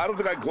lingo. I don't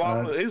think I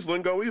glom his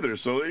lingo either,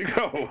 so there you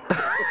go.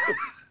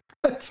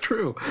 That's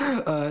true.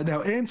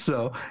 And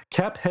so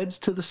Cap heads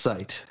to the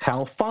site.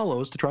 Hal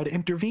follows to try to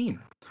intervene.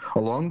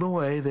 Along the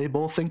way, they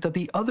both think that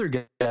the other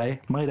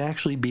guy might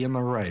actually be in the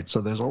right.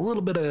 So there's a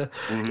little bit of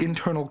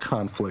internal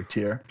conflict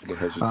here.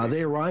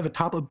 They arrive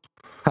atop of...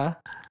 Huh?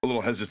 A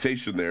little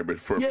hesitation there, but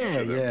for...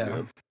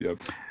 Yeah.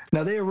 Yep.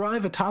 Now, they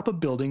arrive atop a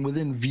building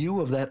within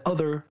view of that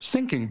other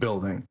sinking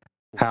building.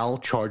 Hal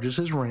charges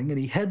his ring, and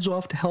he heads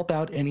off to help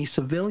out any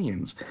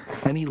civilians.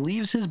 And he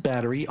leaves his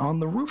battery on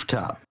the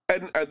rooftop.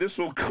 And this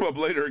will come up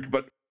later,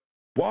 but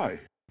why?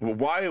 Well,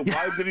 why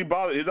did he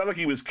bother? It's not like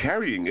he was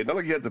carrying it. Not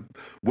like he had to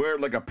wear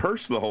it like a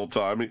purse the whole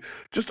time.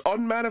 Just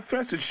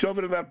unmanifested, shove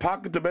it in that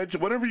pocket dimension.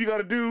 Whatever you got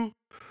to do,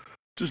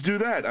 just do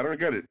that. I don't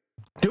get it.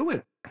 Do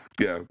it.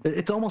 Yeah.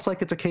 It's almost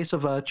like it's a case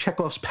of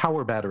Chekhov's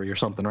power battery or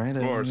something, right?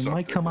 Or it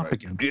might come up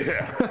again.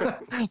 Yeah.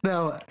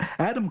 Now,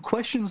 Adam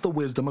questions the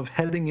wisdom of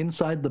heading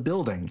inside the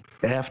building.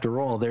 After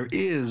all, there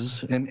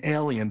is an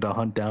alien to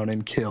hunt down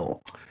and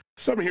kill.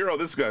 Some hero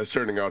this guy's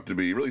turning out to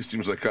be. He really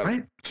seems like kind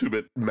of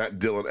two-bit Matt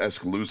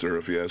Dillon-esque loser,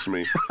 if you ask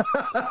me.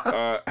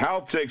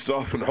 Hal takes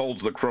off and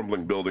holds the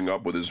crumbling building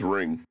up with his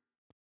ring.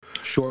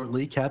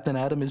 Shortly, Captain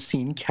Adam is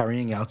seen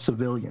carrying out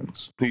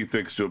civilians. He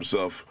thinks to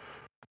himself,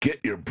 get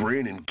your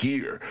brain in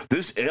gear.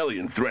 This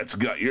alien threat's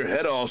got your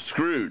head all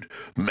screwed,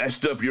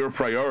 messed up your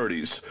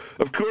priorities.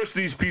 Of course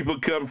these people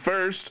come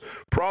first.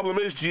 Problem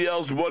is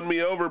GL's won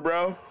me over,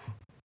 bro.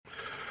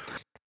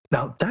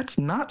 Now, that's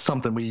not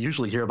something we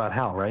usually hear about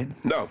Hal, right?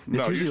 No.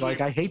 It's usually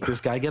like, I hate this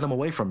guy, get him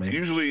away from me.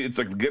 Usually it's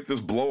like, get this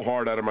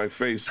blowhard out of my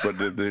face, but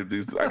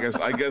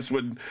I guess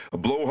what a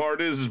blowhard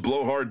is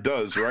blowhard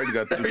does, right? You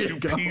got two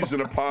peas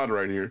in a pod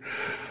right here.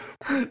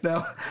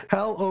 Now,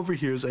 Hal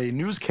overhears a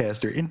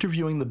newscaster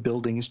interviewing the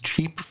building's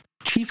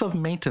chief of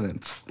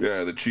maintenance.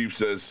 Yeah, the chief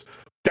says,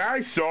 I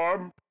saw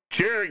him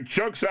tearing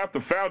chunks out the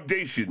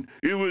foundation.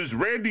 It was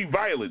Randy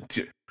Violent.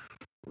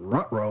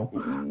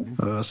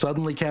 Ruh-roh.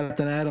 Suddenly,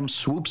 Captain Adam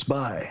swoops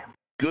by.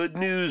 Good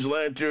news,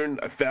 Lantern.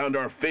 I found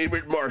our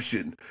favorite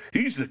Martian.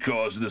 He's the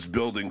cause of this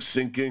building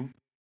sinking.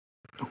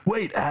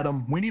 Wait,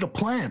 Adam, we need a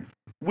plan.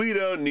 We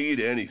don't need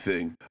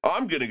anything.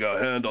 I'm gonna go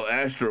handle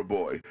Astro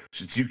Boy,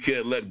 since you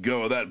can't let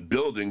go of that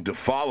building to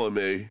follow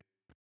me.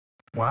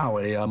 Wow,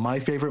 a My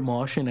Favorite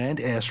Martian and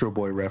Astro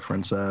Boy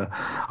reference.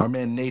 Our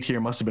man Nate here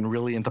must have been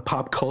really into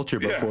pop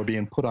culture before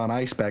being put on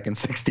ice back in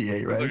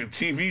 '68, right? Like a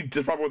TV,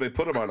 that's probably where they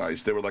put him on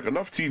ice. They were like,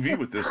 enough TV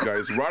with this guy.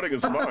 He's rotting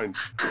his mind.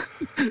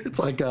 It's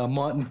like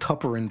Martin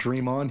Tupper and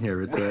Dream On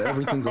here. It's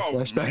everything's a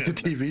flashback to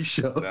TV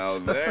shows. Now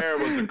there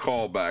was a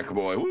callback,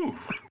 boy. Woo.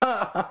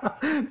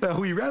 Now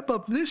we wrap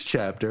up this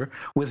chapter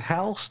with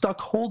Hal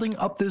stuck holding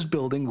up this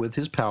building with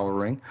his power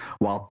ring,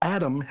 while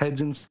Adam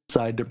heads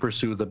inside to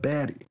pursue the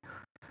baddie.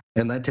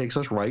 And that takes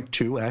us right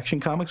to Action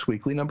Comics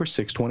Weekly number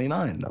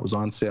 629. That was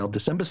on sale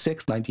December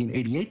 6th,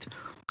 1988.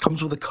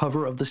 Comes with a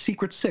cover of The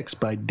Secret Six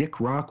by Dick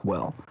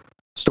Rockwell.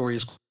 Story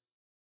is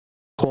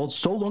called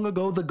So Long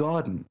Ago the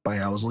Garden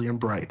by Owsley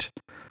and Bright.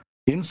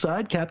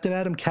 Inside, Captain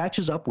Adam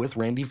catches up with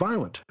Randy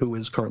Violent, who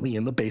is currently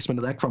in the basement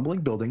of that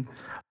crumbling building,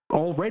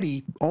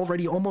 already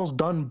almost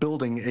done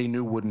building a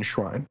new wooden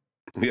shrine.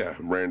 Yeah,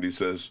 Randy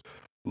says,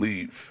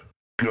 leave,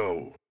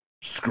 go,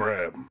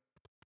 scram.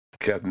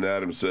 Captain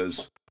Adam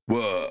says,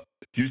 what,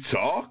 you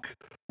talk?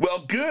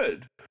 Well,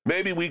 good.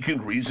 Maybe we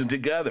can reason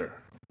together.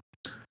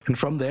 And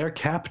from there,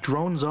 Cap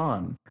drones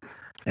on.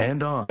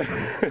 And on.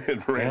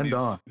 and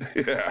on.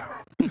 Yeah.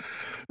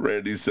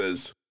 Randy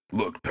says,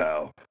 look,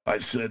 pal, I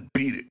said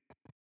beat it.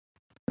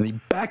 And he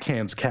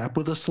backhands Cap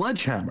with a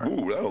sledgehammer.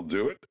 Ooh, that'll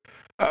do it.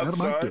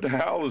 Outside,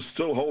 Hal is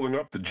still holding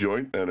up the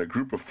joint, and a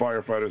group of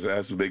firefighters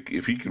ask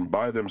if he can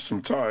buy them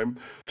some time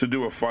to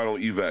do a final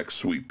evac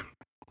sweep.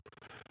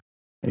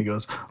 He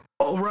goes,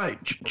 all right,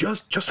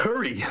 just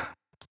hurry.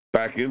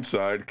 Back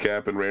inside,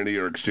 Cap and Randy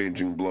are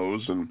exchanging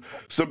blows and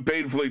some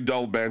painfully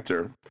dull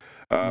banter.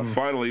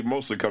 Finally,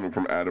 mostly coming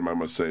from Adam, I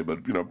must say,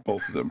 but,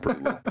 both of them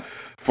pretty low.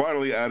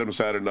 Finally, Adam's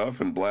had enough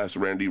and blasts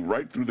Randy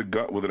right through the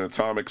gut with an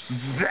atomic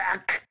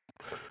zack.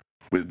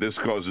 This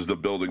causes the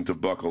building to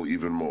buckle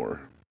even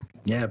more.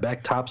 Yeah,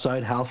 back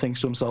topside, Hal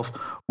thinks to himself,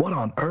 what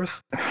on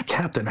earth?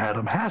 Captain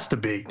Adam has to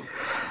be.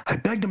 I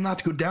begged him not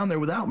to go down there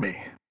without me.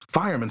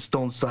 Fireman's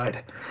still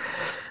inside.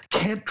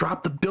 Can't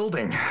drop the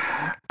building.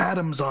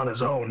 Adam's on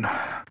his own.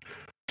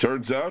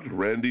 Turns out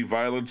Randy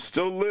Violent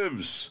still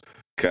lives.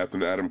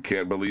 Captain Adam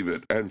can't believe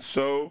it. And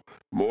so,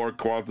 more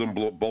quantum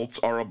bolts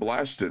are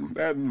a-blasting,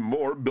 and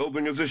more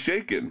building is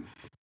a-shaking.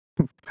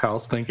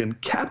 Hal's thinking,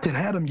 Captain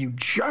Adam, you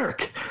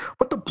jerk!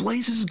 What the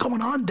blazes is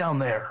going on down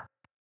there?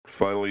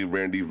 Finally,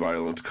 Randy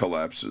Violent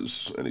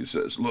collapses, and he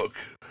says, look,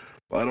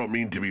 I don't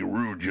mean to be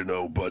rude,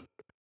 but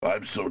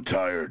I'm so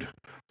tired.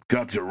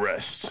 Got to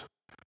rest.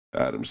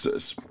 Adam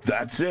says,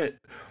 that's it.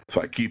 If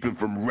I keep him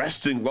from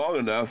resting long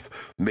enough,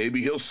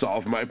 maybe he'll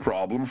solve my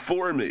problem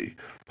for me.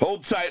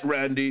 Hold tight,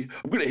 Randy.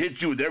 I'm going to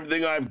hit you with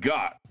everything I've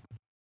got.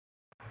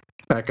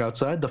 Back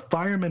outside, the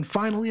firemen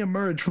finally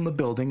emerge from the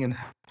building, and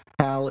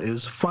Hal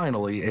is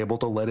finally able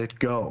to let it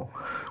go,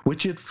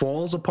 which it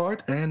falls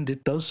apart, and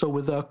it does so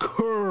with a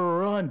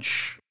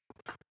crunch.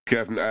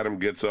 Captain Adam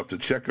gets up to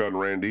check on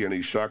Randy, and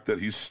he's shocked that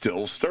he's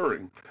still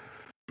stirring.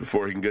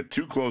 Before he can get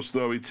too close,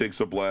 though, he takes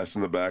a blast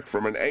in the back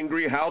from an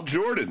angry Hal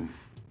Jordan.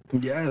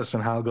 Yes,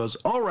 and Hal goes,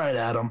 all right,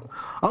 Adam,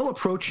 I'll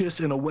approach this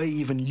in a way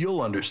even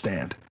you'll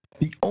understand.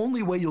 The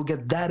only way you'll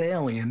get that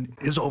alien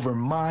is over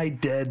my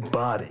dead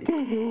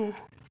body.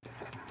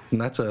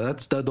 And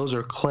those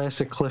are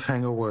classic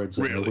cliffhanger words.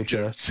 Really, which,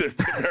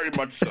 very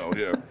much so,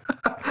 yeah.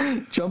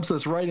 Jumps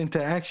us right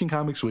into Action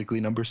Comics Weekly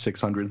number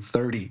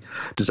 630,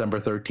 December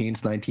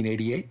 13th,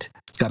 1988.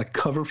 It's got a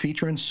cover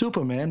featuring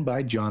Superman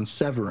by John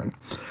Severin.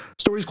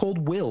 Story's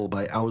called Will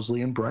by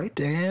Owsley and Bright,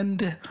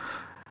 and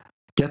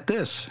get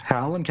this,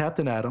 Hal and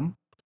Captain Atom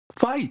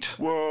fight.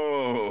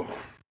 Whoa.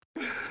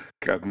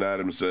 Captain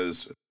Atom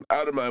says,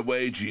 "Out of my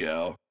way,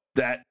 GL.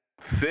 That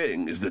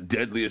thing is the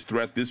deadliest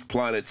threat this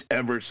planet's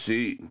ever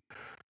seen."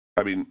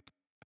 I mean,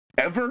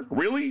 ever?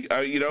 Really?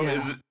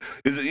 Yeah.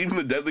 Is it even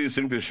the deadliest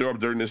thing to show up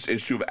during this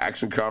issue of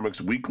Action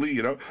Comics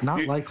Weekly?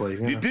 Not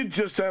likely. Yeah. You did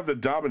just have the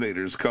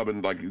Dominators come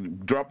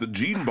and drop the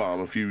gene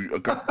bomb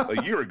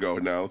a year ago.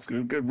 Now it's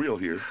gonna get real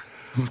here.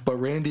 But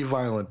Randy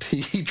Violent,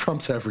 he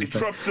trumps everything. He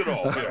trumps it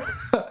all.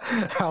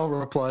 Yeah. Hal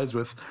replies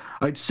with,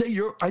 I'd say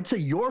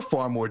you're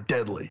far more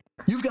deadly.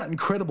 You've got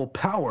incredible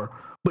power,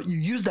 but you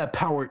use that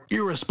power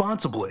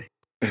irresponsibly."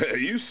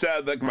 You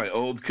sound like my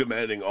old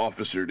commanding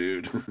officer,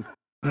 dude.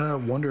 I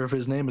wonder if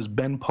his name is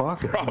Ben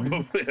Parker.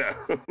 Probably, yeah.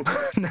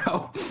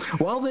 Now,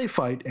 while they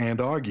fight and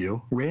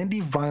argue,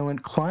 Randy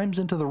Violent climbs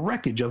into the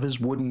wreckage of his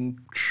wooden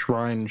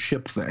shrine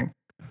ship thing.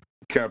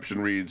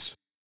 Caption reads,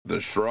 "The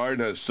shrine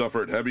has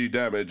suffered heavy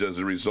damage as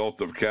a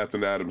result of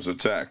Captain Atom's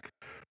attack.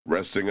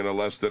 Resting in a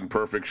less than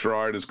perfect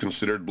shrine is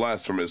considered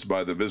blasphemous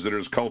by the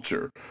visitor's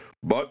culture.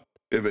 But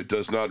if it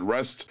does not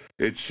rest,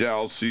 it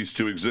shall cease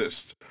to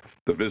exist.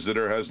 The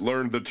visitor has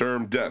learned the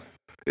term death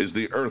is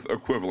the Earth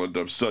equivalent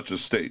of such a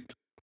state."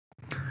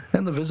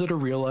 And the visitor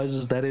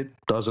realizes that it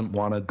doesn't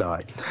want to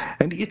die.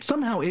 And it's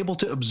somehow able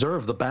to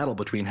observe the battle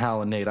between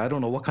Hal and Nate. I don't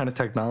know what kind of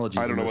technology.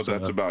 I don't know what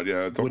that's about.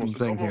 Yeah, it's almost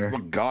here.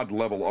 a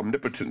god-level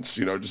omnipotence,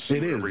 just see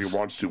whatever he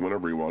wants to,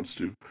 whenever he wants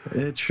to.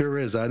 It sure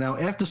is. Now,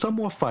 after some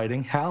more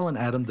fighting, Hal and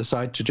Atom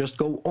decide to just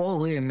go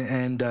all in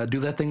and do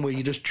that thing where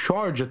you just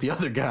charge at the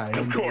other guy.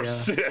 Of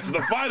course, yes.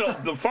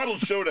 The final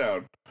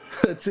showdown.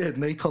 That's it.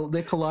 And they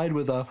collide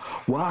with a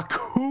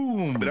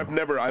Wacom.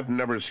 But I've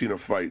never seen a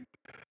fight,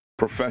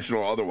 professional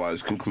or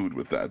otherwise, conclude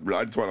with that.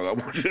 I just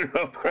want you to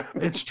know that.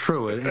 It's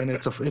true, and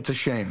it's a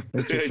shame.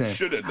 It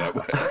should end that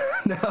way.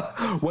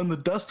 Now, when the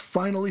dust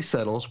finally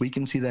settles, we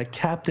can see that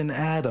Captain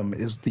Atom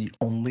is the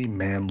only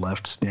man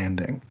left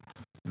standing.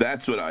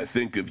 "That's what I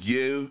think of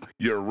you,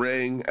 your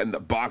ring, and the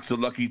box of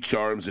Lucky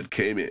Charms that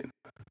came in."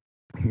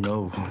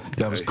 No,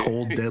 that was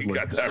cold deadly. You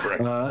got that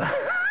right.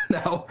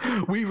 Now,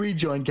 we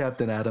rejoin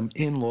Captain Atom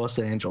in Los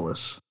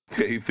Angeles.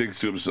 He thinks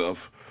to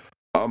himself,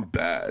 "I'm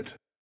bad.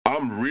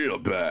 I'm real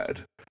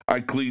bad. I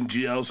cleaned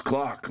GL's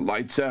clock.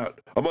 Lights out.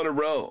 I'm on a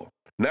roll.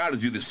 Now to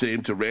do the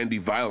same to Randy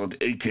Violent,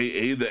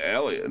 a.k.a. the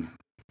Alien."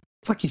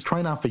 It's like he's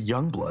trying out for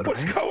Youngblood,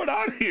 What's going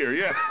on here?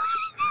 Yeah.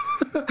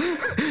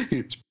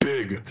 It's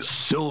big,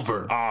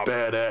 silver,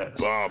 badass.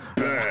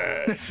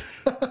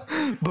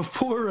 Bad.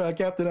 Before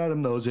Captain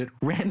Atom knows it,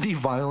 Randy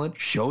Violent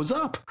shows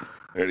up.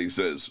 And he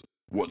says,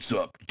 "What's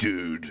up,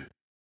 dude?"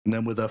 And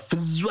then with a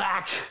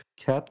fizzwack,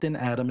 Captain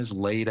Atom is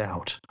laid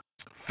out.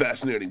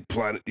 "Fascinating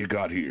planet you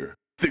got here.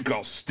 Think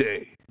I'll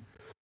stay."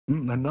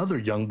 Another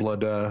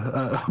Youngblood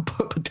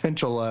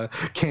potential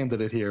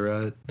candidate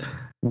here.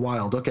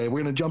 Wild. Okay,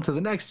 we're going to jump to the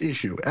next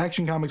issue.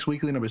 Action Comics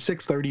Weekly number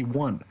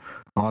 631.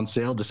 On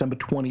sale December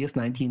 20th,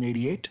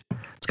 1988.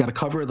 It's got a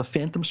cover of The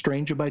Phantom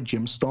Stranger by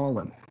Jim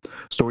Starlin.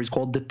 Story's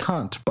called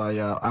Detente by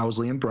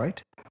Owsley and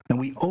Bright. And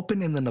we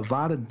open in the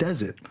Nevada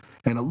desert,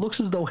 and it looks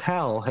as though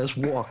Hal has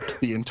walked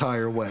the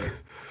entire way.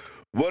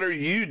 "What are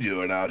you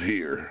doing out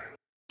here?"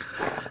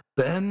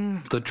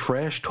 Then the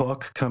trash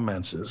talk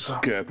commences.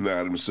 Captain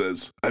Adams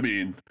says,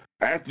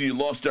 "After you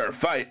lost our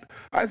fight,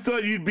 I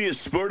thought you'd be a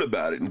sport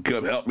about it and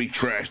come help me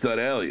trash that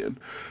alien.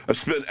 I've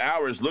spent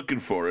hours looking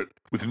for it,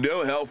 with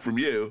no help from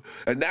you,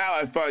 and now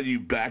I find you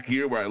back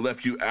here where I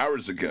left you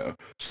hours ago,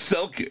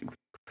 sulking."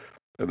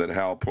 And then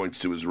Hal points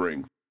to his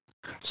ring.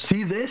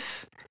 "See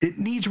this? It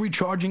needs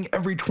recharging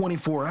every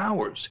 24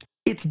 hours.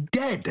 It's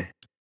dead."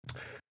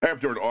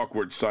 After an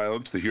awkward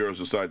silence, the heroes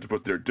decide to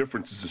put their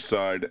differences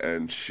aside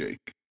and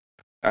shake.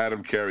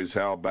 Adam carries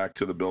Hal back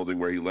to the building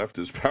where he left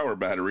his power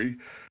battery.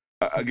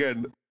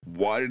 Again,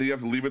 why did he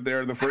have to leave it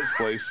there in the first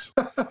place?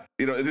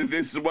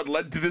 This is what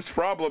led to this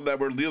problem that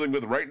we're dealing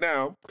with right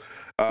now.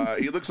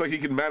 He looks like he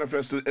can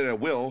manifest it in a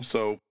will,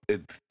 so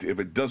if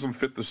it doesn't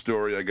fit the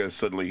story, I guess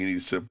suddenly he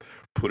needs to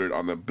put it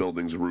on the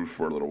building's roof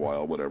for a little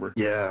while, whatever.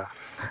 Yeah.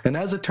 And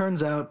as it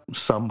turns out,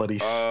 somebody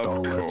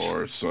stole it. Of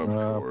course.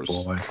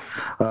 Boy.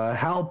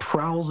 Hal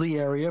prowls the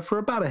area for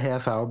about a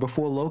half hour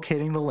before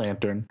locating the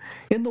lantern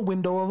in the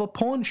window of a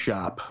pawn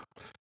shop.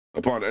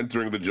 Upon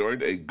entering the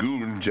joint, a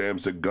goon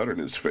jams a gun in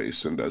his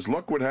face, and as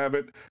luck would have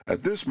it,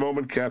 at this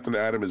moment Captain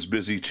Atom is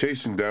busy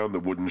chasing down the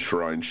wooden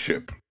shrine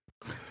ship.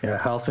 Yeah,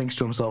 Hal thinks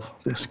to himself,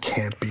 this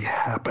can't be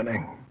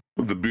happening.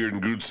 The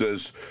bearded goon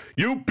says,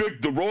 "You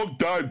picked the wrong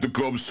time to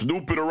come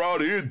snooping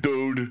around here,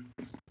 dude."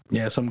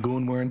 Yeah, some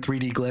goon wearing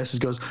 3D glasses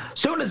goes,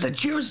 soon as the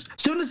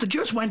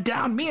juice went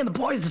down, me and the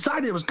boys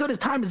decided it was good as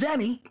time as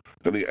any.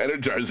 And the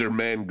Energizer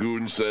Man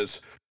goon says,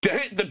 "To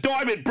hit the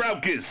diamond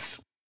brokers."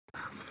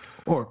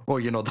 Or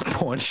the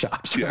pawn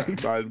shops,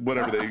 right? Yeah,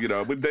 whatever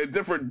with they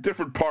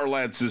different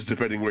parlances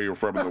depending where you're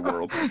from in the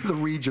world. The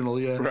regional,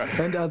 yeah. Right.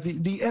 And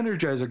the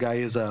Energizer guy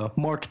is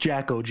Mark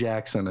Jacko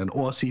Jackson, an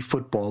Aussie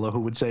footballer who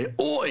would say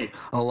 "oi"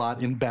 a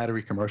lot in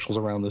battery commercials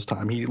around this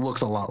time. He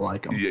looks a lot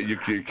like him. Yeah, you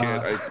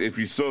can't. If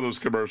you saw those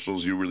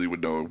commercials, you really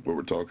would know what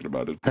we're talking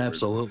about.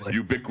 Absolutely.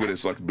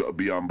 Ubiquitous, like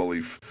beyond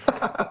belief.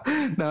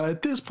 Now,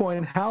 at this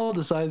point, Hal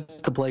decides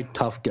to play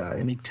tough guy,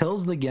 and he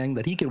tells the gang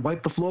that he can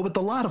wipe the floor with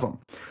a lot of them.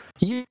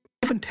 He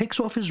even takes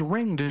off his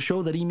ring to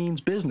show that he means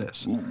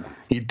business. Ooh.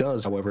 He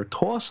does, however,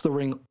 toss the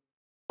ring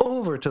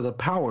over to the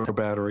power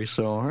battery,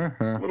 so...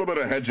 A little bit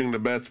of hedging the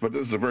bets, but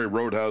this is a very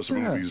Roadhouse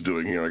movie he's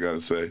doing here, I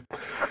gotta say.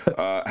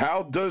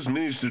 Hal does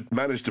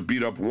manage to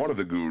beat up one of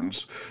the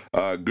goons.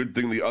 Good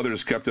thing the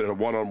others kept it a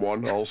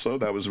one-on-one also.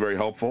 That was very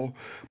helpful.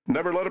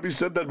 Never let it be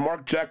said that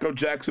Mark Jacko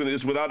Jackson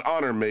is without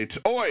honor, mate.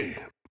 Oi!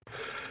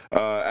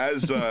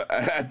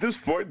 At this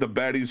point, the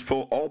baddies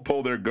all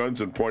pull their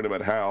guns and point them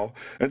at Hal,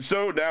 and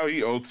so now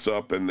he oaths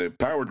up, and the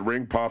powered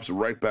ring pops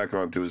right back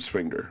onto his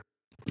finger.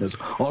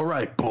 All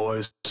right,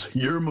 boys,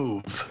 your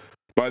move.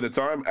 By the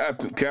time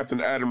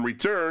Captain Adam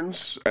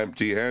returns,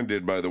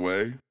 empty-handed, by the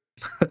way,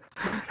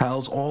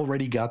 Hal's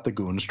already got the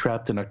goons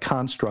trapped in a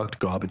construct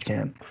garbage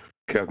can.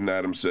 Captain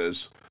Adam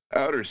says,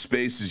 "Outer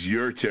space is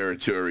your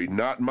territory,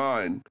 not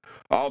mine.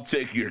 I'll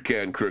take your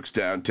can crooks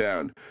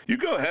downtown. You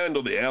go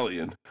handle the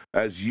alien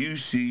as you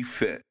see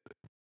fit."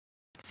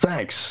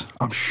 Thanks.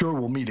 I'm sure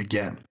we'll meet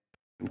again.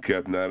 And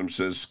Captain Adam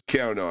says,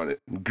 "Count on it.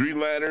 Green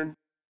Lantern,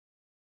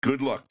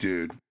 good luck,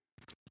 dude."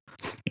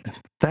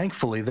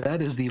 Thankfully,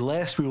 that is the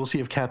last we will see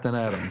of Captain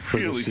Adam for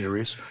the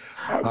series.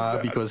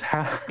 Because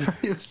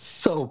he was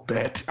so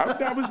bad.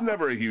 I was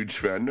never a huge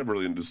fan. Never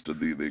really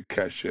understood the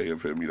cachet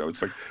of him.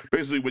 It's like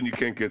basically when you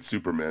can't get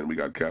Superman, we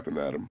got Captain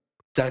Adam.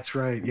 That's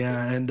right,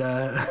 yeah. And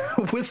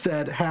with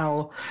that,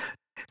 Hal,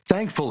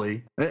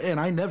 thankfully, and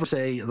I never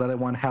say that I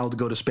want Hal to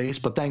go to space,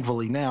 but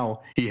thankfully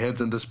now he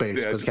heads into space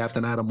because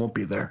Captain Adam won't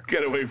be there.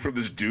 Get away from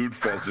this dude,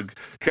 Fezzik.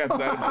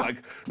 Captain Adam's like,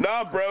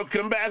 "Nah, bro,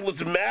 come back.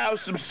 Let's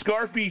mouse some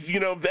scarfy,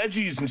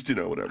 veggies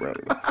and whatever." I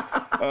don't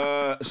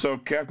know. So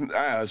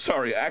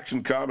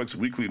Action Comics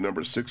Weekly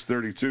number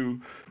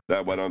 632.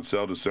 That went on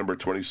sale December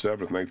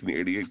 27th,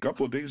 1988, a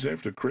couple of days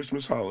after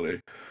Christmas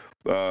holiday.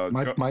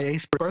 My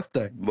 8th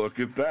birthday. Look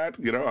at that.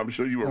 I'm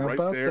sure you were right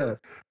there. That?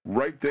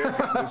 Right there.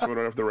 This one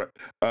off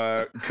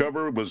the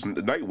cover was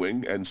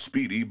Nightwing and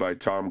Speedy by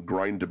Tom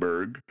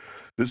Grindberg.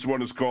 This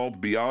one is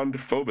called Beyond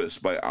Phobos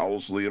by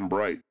Owlsley and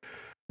Bright.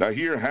 Now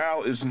here,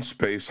 Hal is in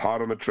space,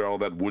 hot on the trail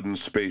of that wooden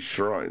space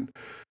shrine.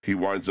 He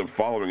winds up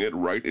following it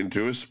right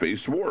into a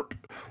space warp.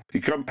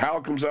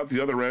 Hal comes out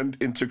the other end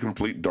into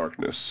complete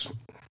darkness.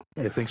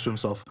 He thinks to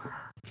himself,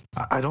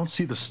 I don't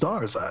see the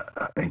stars.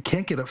 I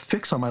can't get a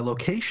fix on my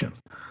location.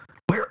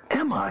 Where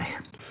am I?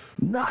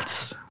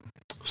 Nuts.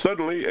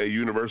 Suddenly, a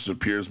universe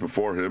appears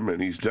before him,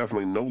 and he's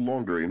definitely no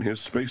longer in his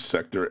space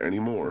sector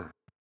anymore.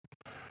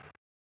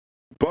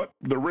 But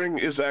the ring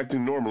is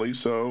acting normally,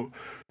 so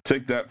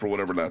take that for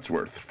whatever that's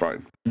worth.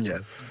 Fine. Yeah,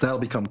 that'll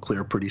become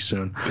clear pretty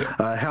soon.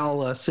 Yeah.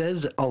 Hal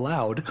says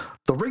aloud,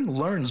 "The ring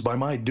learns by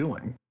my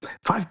doing.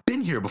 If I've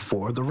been here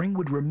before, the ring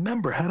would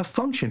remember how to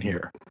function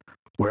here.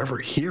 Wherever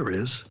here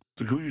is."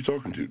 So who are you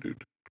talking to,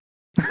 dude?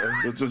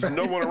 There's just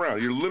no one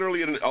around. You're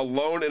literally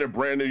alone in a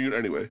brand new unit.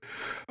 Anyway.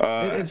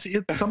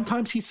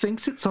 Sometimes he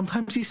thinks it,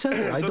 sometimes he says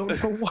it. I don't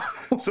know why.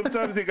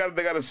 Sometimes they got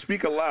to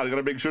speak aloud. You got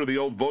to make sure the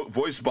old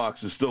voice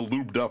box is still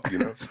lubed up,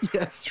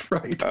 Yes,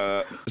 right.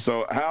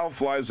 So Hal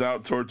flies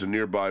out towards a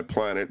nearby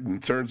planet,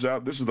 and turns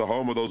out this is the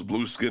home of those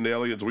blue-skinned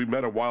aliens we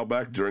met a while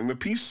back during the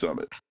Peace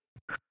Summit.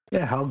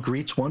 Yeah, Hal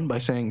greets one by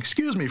saying,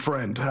 "Excuse me,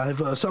 friend.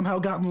 I've somehow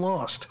gotten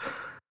lost.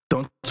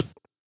 Don't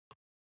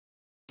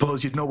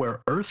suppose you'd know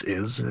where Earth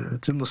is.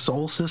 It's in the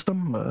Sol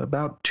system,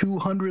 about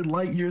 200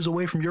 light years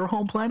away from your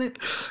home planet,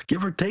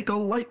 give or take a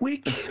light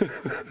week."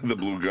 The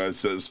blue guy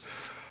says,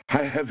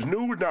 "I have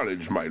no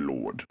knowledge, my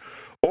lord.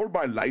 All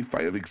my life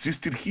I have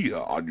existed here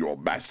on your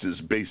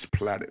master's base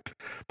planet.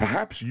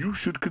 Perhaps you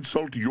should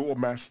consult your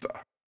master."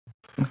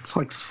 It's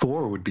like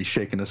Thor would be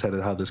shaking his head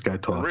at how this guy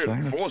talks. Really,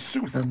 right?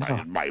 forsooth,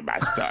 my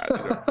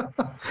master.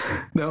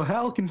 Now,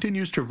 Hal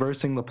continues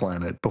traversing the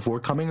planet before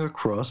coming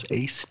across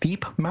a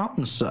steep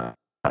mountainside.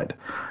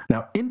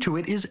 Now, into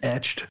it is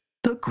etched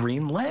the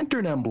Green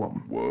Lantern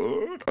emblem.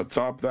 What?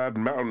 Atop that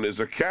mountain is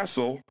a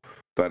castle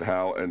that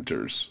Hal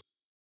enters.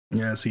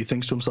 Yes, he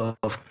thinks to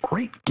himself,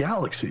 "Great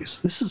galaxies,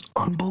 this is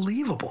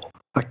unbelievable.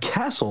 A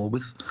castle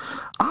with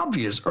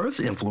obvious Earth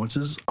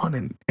influences on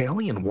an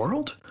alien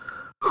world?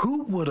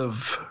 Who would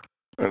have..."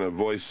 And a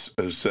voice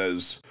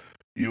says,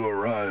 "You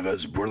arrive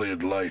as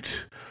brilliant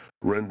light,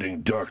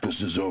 rending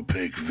darkness's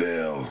opaque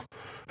veil,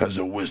 as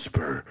a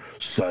whisper,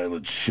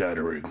 silence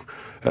shattering,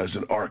 as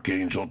an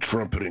archangel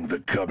trumpeting the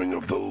coming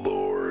of the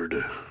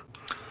Lord."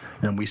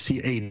 And we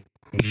see a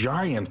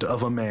giant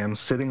of a man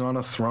sitting on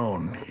a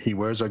throne. He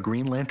wears a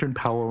Green Lantern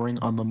power ring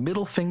on the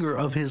middle finger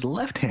of his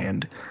left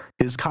hand.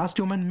 His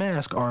costume and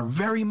mask are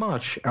very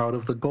much out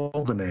of the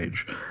Golden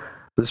Age.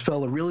 This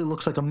fella really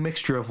looks like a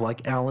mixture of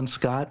like Alan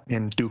Scott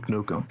and Duke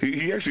Nukem.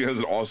 He actually has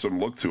an awesome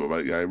look to him.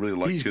 I really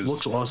like his.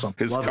 Looks awesome.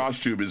 His Love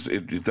costume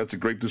that's a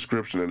great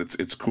description, and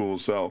it's cool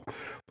as hell.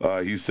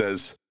 He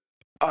says,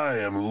 "I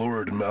am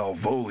Lord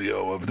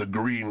Malvolio of the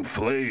Green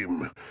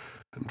Flame,"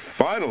 and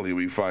finally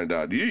we find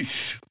out.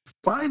 Yeesh.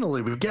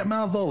 Finally, we get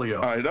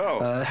Malvolio. I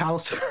know.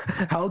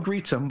 Hal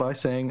greets him by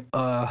saying,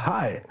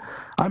 "Hi,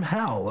 I'm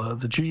Hal,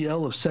 the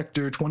GL of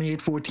Sector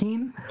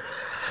 2814.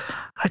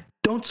 I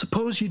don't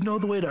suppose you'd know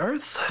the way to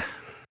Earth?"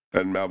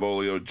 And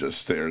Malvolio just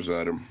stares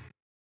at him.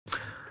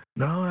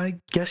 "No, I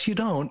guess you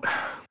don't."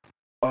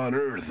 "On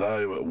Earth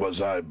was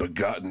I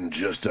begotten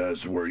just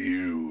as were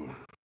you."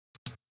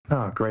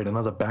 Oh, great,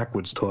 another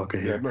backwards talker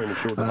here. Yeah, I'm not even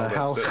sure what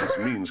that sentence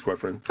means, quite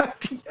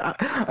frankly.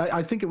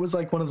 I think it was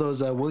like one of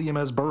those William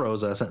S.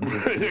 Burroughs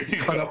sentences.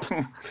 Cut up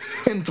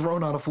and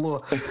thrown on the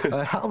floor.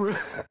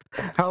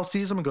 Hal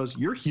sees him and goes,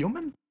 "You're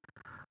human?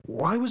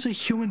 Why was a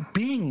human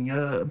being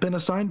been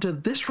assigned to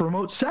this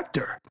remote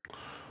sector?"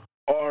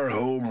 "Our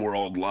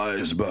homeworld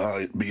lies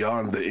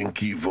beyond the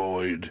inky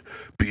void,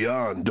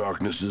 beyond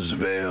darkness's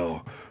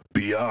veil,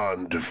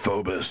 beyond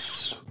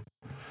Phobos."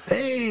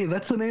 Hey,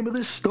 that's the name of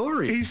this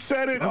story. He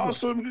said it.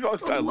 Awesome.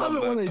 I love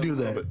it when they do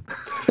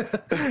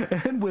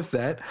that. And with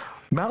that,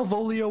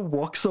 Malvolio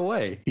walks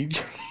away. He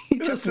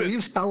just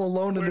leaves Hal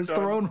alone in his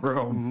throne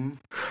room.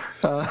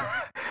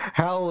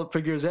 Hal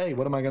figures, hey,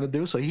 what am I going to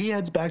do? So he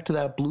heads back to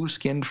that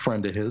blue-skinned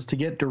friend of his to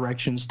get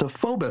directions to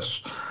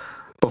Phobos.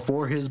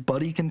 Before his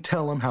buddy can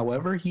tell him,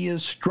 however, he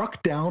is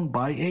struck down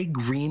by a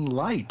green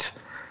light.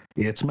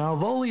 It's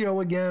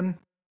Malvolio again.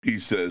 He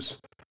says,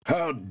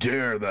 "How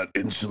dare that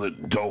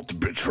insolent dolt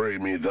betray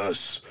me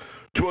thus?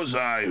 'Twas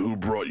I who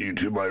brought you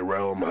to my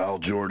realm, Hal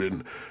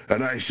Jordan,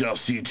 and I shall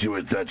see to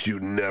it that you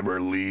never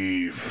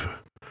leave."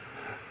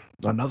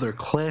 Another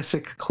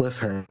classic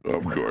cliffhanger.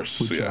 Of course,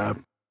 which, yeah.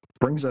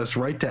 Brings us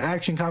right to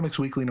Action Comics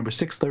Weekly number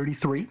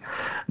 633.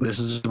 This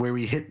is where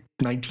we hit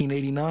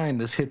 1989.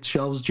 This hit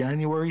shelves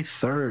January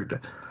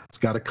 3rd. It's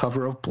got a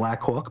cover of Black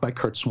Hawk by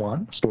Kurt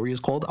Swan. The story is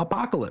called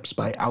Apocalypse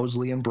by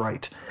Owsley and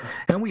Bright.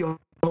 And we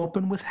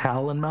open with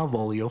Hal and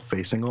Malvolio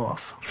facing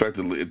off. In fact,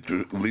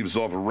 it leaves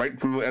off right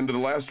from the end of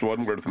the last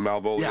one, where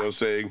Malvolio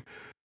saying,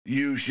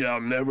 "You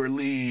shall never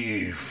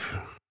leave."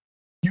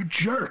 "You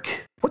jerk!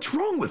 What's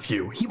wrong with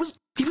you? He was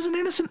an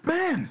innocent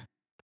man."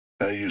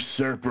 "A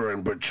usurper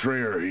and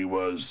betrayer he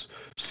was,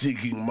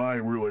 seeking my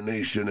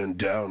ruination and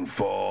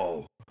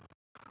downfall."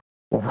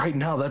 "Well, right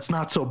now that's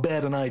not so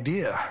bad an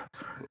idea."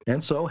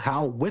 And so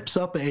Hal whips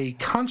up a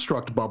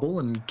construct bubble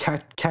and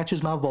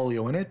catches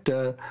Malvolio in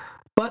it,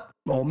 but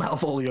old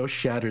Malvolio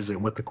shatters it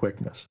with the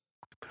quickness.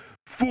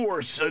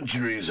 "4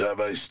 centuries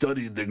have I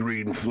studied the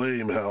Green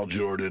Flame, Hal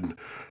Jordan.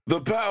 The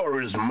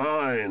power is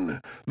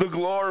mine, the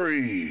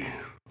glory."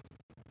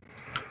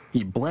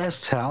 He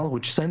blasts Hal,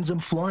 which sends him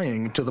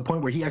flying to the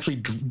point where he actually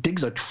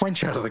digs a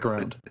trench out of the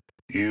ground.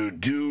 "You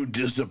do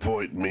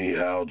disappoint me,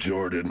 Hal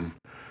Jordan."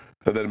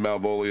 And then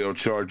Malvolio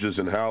charges,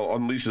 and Hal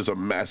unleashes a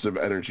massive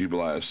energy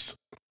blast.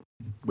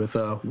 With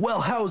 "Well,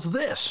 how's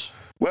this?"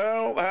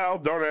 Well, Hal,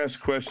 don't ask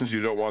questions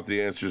you don't want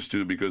the answers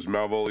to, because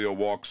Malvolio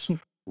walks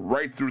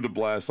right through the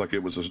blast like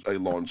it was a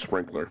lawn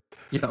sprinkler.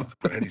 Yeah.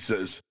 And he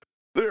says,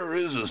 "There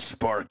is a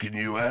spark in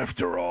you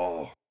after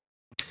all."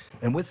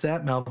 And with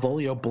that,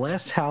 Malvolio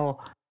blasts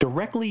Hal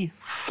directly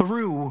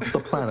through the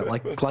planet,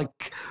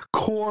 like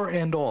core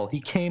and all. He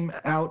came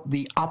out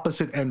the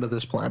opposite end of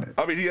this planet.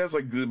 I mean, he has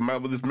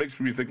this makes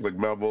me think like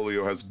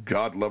Malvolio has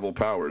god-level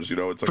powers. You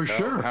know, it's like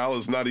Hal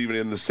is not even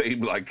in the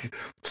same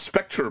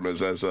spectrum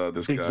as this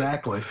guy.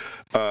 Exactly.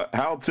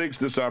 Hal takes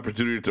this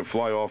opportunity to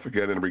fly off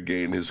again and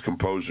regain his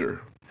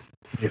composure.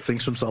 He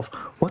thinks to himself,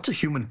 what's a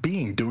human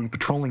being doing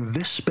patrolling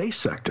this space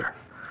sector?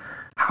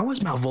 How has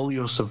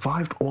Malvolio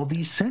survived all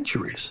these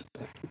centuries?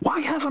 Why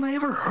haven't I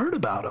ever heard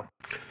about him?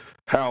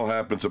 Hal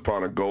happens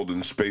upon a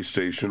golden space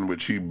station,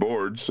 which he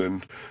boards,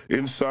 and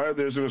inside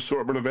there's an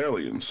assortment of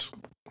aliens.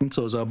 It's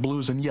those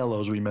blues and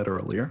yellows we met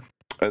earlier.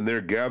 And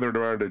they're gathered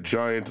around a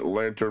giant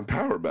lantern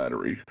power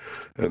battery,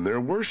 and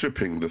they're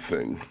worshiping the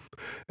thing.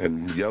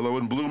 And yellow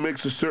and blue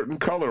makes a certain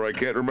color. I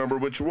can't remember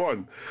which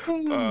one.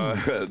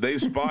 They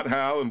spot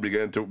Hal and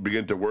begin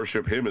to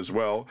worship him as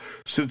well,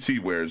 since he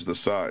wears the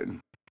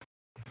sign.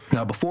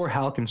 Now, before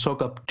Hal can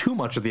soak up too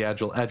much of the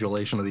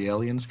adulation of the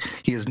aliens,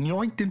 he is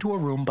yoinked into a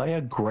room by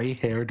a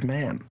gray-haired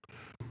man.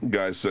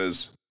 Guy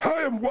says, "I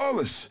am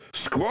Wallace,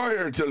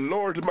 squire to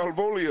Lord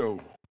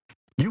Malvolio."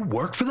 "You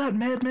work for that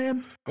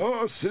madman?"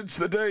 "Oh, since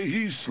the day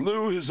he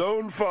slew his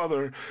own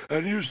father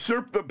and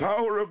usurped the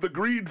power of the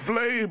Green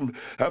Flame,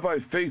 have I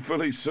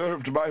faithfully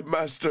served my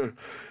master.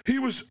 He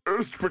was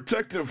Earth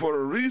protector for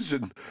a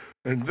reason.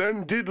 And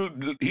then did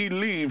he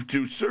leave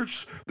to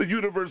search the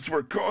universe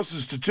for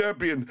causes to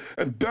champion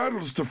and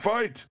battles to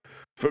fight.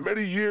 For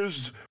many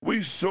years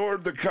we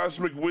soared the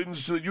cosmic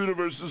winds to the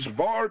universe's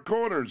far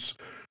corners.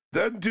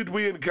 Then did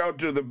we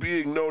encounter the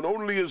being known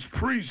only as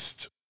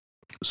Priest."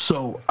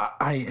 "So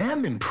I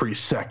am in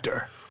Priest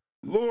Sector."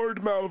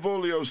 "Lord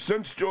Malvolio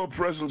sensed your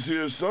presence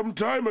here some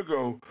time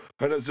ago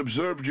and has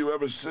observed you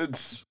ever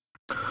since."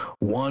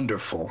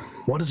 Wonderful.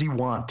 What does he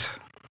want?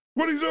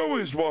 What he's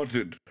always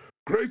wanted.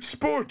 Great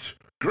sport,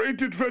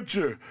 great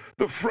adventure,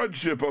 the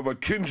friendship of a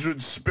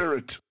kindred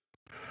spirit.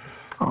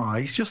 Aw,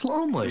 he's just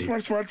lonely. Just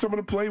wants to find someone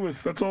to play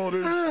with. That's all it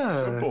is.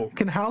 Simple.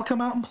 Can Hal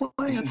come out and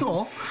play? That's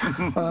all.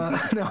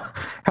 Now,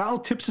 Hal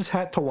tips his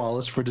hat to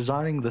Wallace for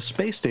designing the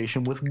space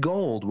station with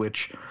gold,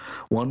 which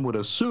one would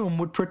assume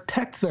would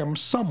protect them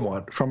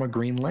somewhat from a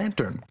Green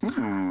Lantern.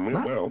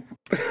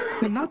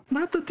 Not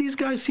that these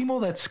guys seem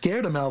all that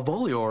scared of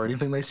Malvolio or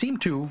anything. They seem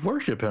to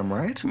worship him,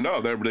 right? No,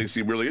 they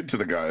seem really into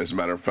the guy, as a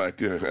matter of fact.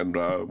 Yeah. And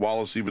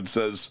Wallace even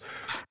says,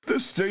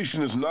 "This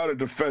station is not a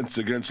defense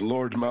against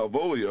Lord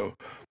Malvolio.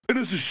 It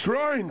is a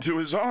shrine to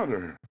his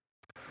honor."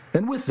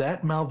 And with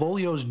that,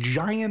 Malvolio's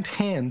giant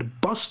hand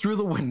busts through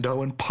the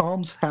window and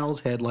palms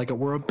Hal's head like it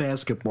were a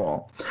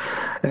basketball.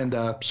 And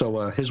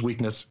so his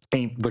weakness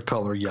ain't the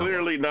color yellow.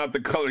 Clearly not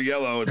the color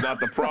yellow, and not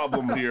the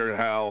problem here,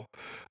 Hal.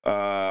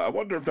 I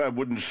wonder if that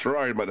wooden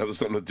shrine might have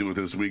something to do with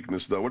his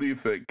weakness, though. What do you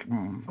think?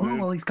 Oh,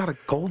 well, he's got a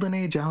Golden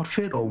Age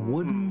outfit, a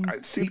wooden...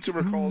 I seem to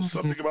recall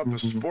something about the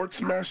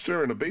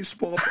Sportsmaster and a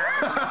baseball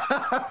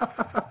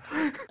bat.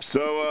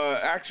 So,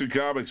 Action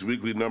Comics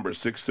Weekly number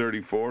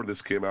 634.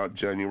 This came out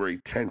January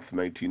 10th,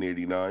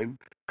 1989.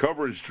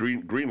 Cover is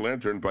Green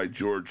Lantern by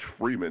George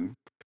Freeman.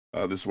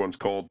 This one's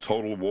called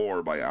Total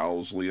War by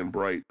Owsley and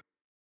Bright.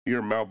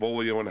 Here,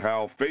 Malvolio and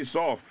Hal face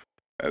off,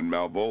 and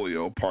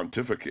Malvolio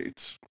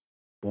pontificates.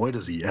 Boy,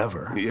 does he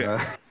ever. Yeah.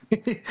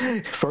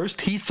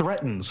 First, he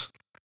threatens.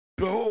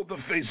 "Behold the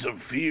face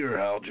of fear,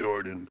 Hal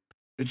Jordan.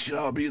 It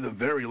shall be the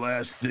very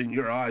last thing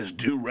your eyes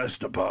do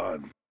rest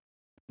upon."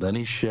 Then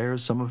he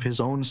shares some of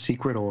his own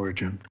secret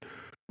origin.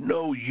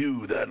 "Know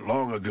you that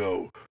long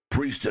ago,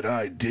 Priest and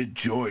I did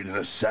join in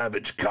a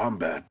savage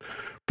combat.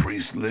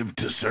 Priest lived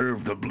to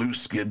serve the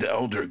blue-skinned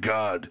elder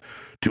god.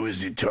 To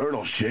his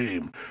eternal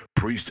shame,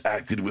 Priest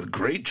acted with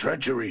great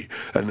treachery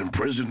and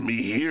imprisoned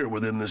me here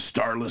within the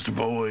starless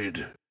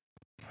void."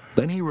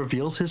 Then he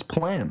reveals his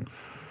plan.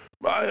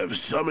 "I have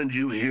summoned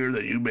you here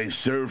that you may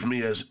serve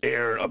me as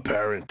heir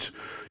apparent.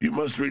 You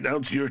must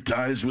renounce your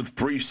ties with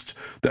Priest,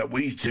 that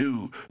we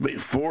too may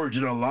forge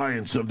an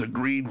alliance of the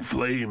green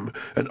flame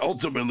and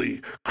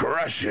ultimately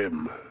crush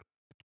him."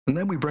 And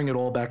then we bring it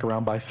all back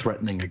around by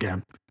threatening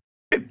again.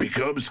 "It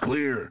becomes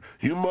clear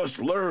you must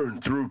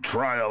learn through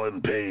trial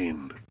and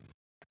pain."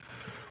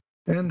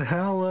 And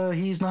Hal,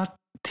 he's not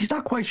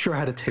quite sure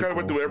how to take it. Kind of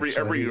went through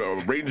every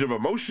range of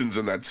emotions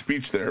in that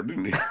speech there,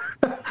 didn't he?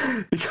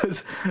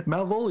 Because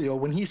Malvolio,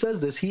 when he says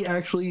this, he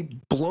actually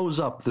blows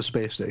up the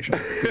space station.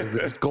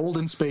 The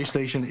golden space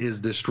station is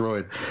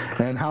destroyed.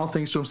 And Hal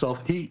thinks to himself,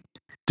 he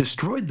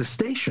destroyed the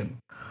station.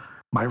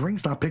 My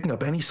ring's not picking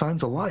up any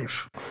signs of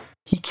life.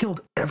 He killed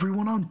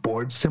everyone on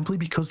board simply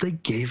because they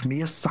gave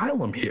me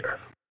asylum here.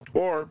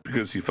 Or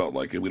because he felt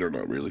like it. We don't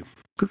know, really.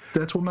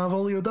 That's what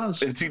Malvolio does.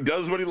 He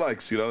does what he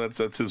likes,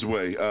 that's his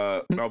way.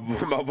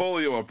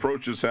 Malvolio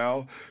approaches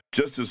Hal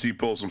just as he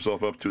pulls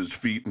himself up to his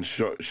feet and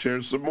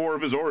shares some more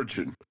of his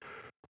origin.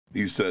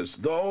 He says,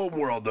 "The home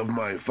world of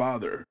my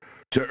father.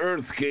 To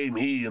Earth came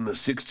he in the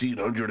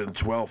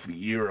 1612th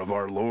year of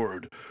our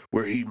Lord,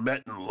 where he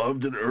met and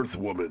loved an Earth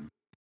woman."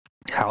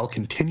 Hal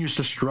continues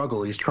to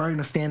struggle. He's trying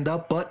to stand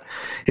up, but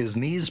his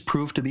knees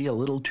prove to be a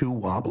little too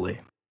wobbly.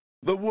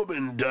 "The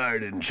woman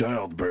died in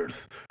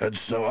childbirth, and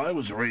so I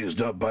was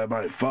raised up by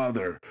my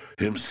father,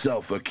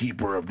 himself a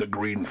keeper of the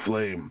green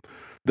flame.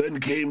 Then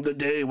came the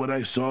day when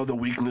I saw the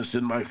weakness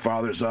in my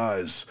father's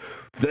eyes.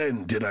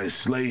 Then did I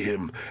slay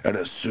him and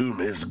assume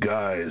his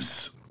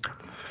guise."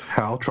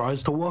 Hal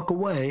tries to walk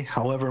away.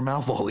 However,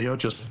 Malvolio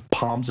just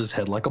palms his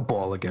head like a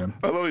ball again.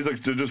 I love he's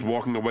like just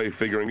walking away,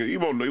 figuring he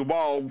won't.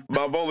 While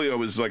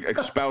Malvolio is like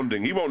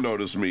expounding, he won't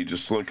notice me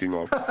just slinking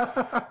off.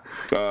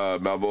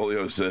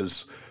 Malvolio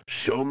says,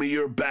 "Show me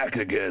your back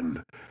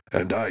again,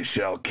 and I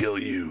shall kill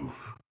you."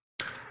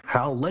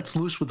 Hal lets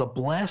loose with a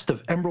blast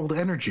of emerald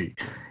energy.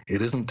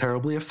 It isn't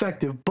terribly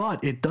effective,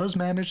 but it does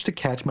manage to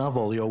catch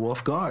Malvolio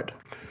off guard.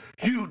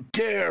 "You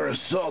dare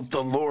assault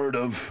the Lord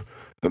of..."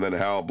 And then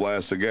Hal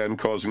blasts again,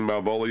 causing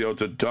Malvolio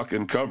to duck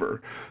and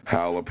cover.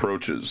 Hal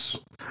approaches.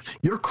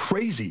 "You're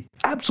crazy.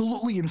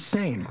 Absolutely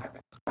insane.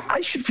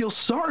 I should feel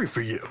sorry for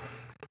you."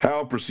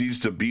 Hal proceeds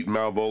to beat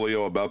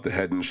Malvolio about the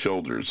head and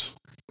shoulders.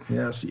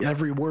 Yes,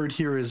 every word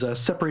here is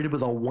separated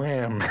with a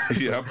wham.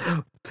 Yep.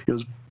 He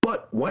goes,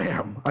 "But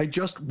wham. I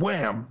just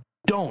wham.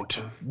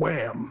 Don't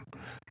wham."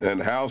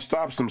 And Hal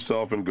stops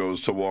himself and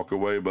goes to walk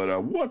away.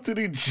 But what did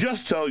he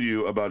just tell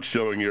you about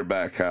showing your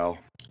back, Hal?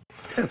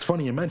 Yeah, it's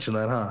funny you mention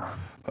that, huh?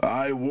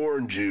 "I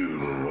warned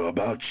you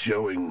about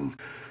showing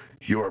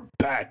your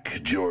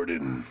back,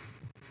 Jordan."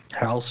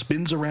 Hal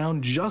spins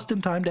around just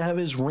in time to have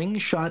his ring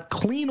shot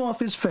clean off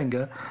his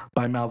finger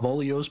by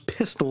Malvolio's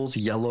pistol's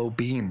yellow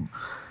beam.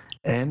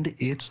 and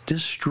it's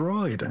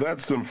destroyed.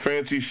 That's some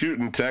fancy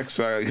shooting, Tex.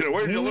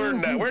 Where'd you learn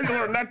that? Where'd you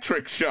learn that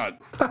trick shot?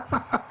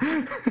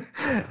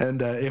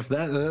 And if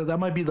that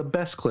might be the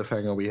best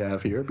cliffhanger we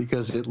have here,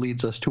 because it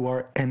leads us to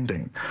our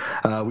ending.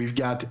 We've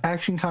got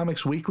Action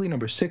Comics Weekly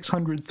number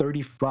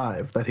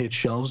 635 that hit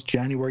shelves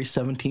January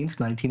 17th,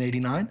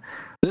 1989.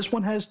 This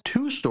one has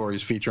 2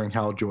 stories featuring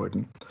Hal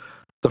Jordan.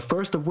 The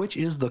first of which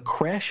is The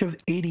Crash of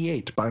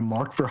 '88 by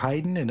Mark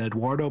Verheiden and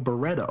Eduardo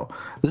Barreto.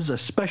 This is a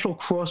special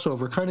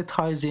crossover, kind of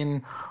ties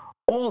in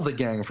all the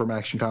gang from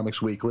Action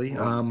Comics Weekly.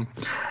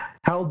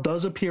 Hal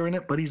does appear in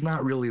it, but he's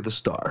not really the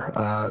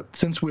star.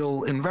 Since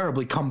we'll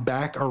invariably come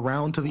back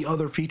around to the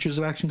other features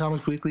of Action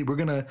Comics Weekly, we're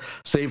going to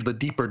save the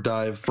deeper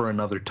dive for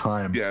another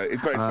time. Yeah,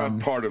 it's not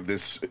part of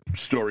this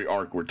story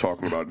arc we're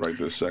talking about right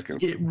this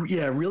second. It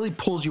really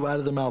pulls you out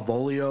of the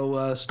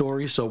Malvolio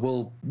story,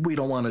 so we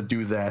don't want to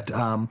do that.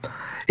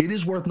 It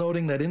is worth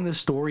noting that in this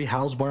story,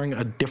 Hal's wearing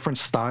a different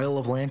style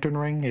of lantern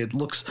ring. It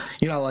looks,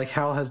 like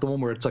Hal has the one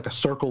where it's like a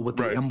circle with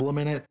the emblem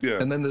in it,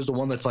 and then there's the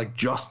one that's like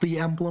just the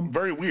emblem.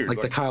 Very weird.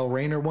 Like the Kyle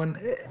Rayner one.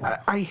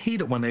 I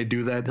hate it when they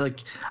do that.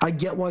 Like, I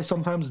get why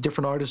sometimes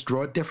different artists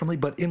draw it differently,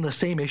 but in the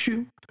same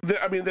issue?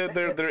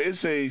 There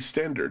is a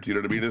standard, you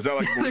know what I mean? It's not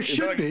like, it's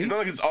not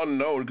like it's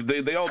unknown.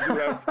 They all do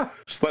have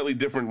slightly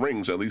different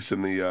rings, at least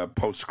in the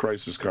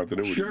post-crisis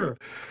continuity. Sure.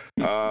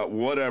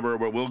 Whatever,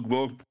 but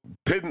we'll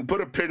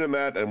put a pin in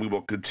that, and we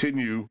will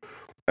continue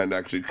and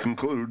actually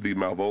conclude the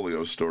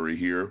Malvolio story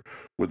here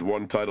with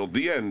one titled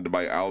The End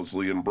by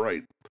Owsley and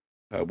Bright.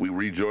 We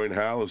rejoin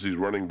Hal as he's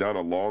running down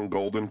a long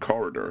golden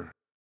corridor.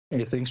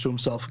 He thinks to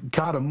himself,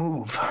 gotta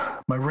move.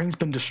 My ring's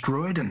been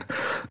destroyed, and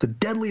the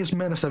deadliest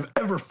menace I've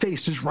ever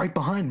faced is right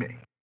behind me.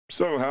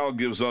 So Hal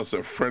gives us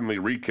a friendly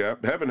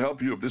recap. Heaven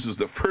help you if this is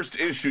the first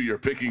issue you're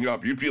picking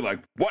up. You'd be like,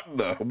 what?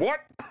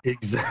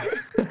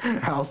 Exactly.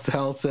 Hal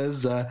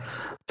says,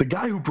 the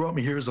guy who brought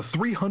me here is a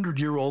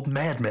 300-year-old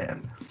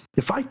madman.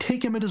 If I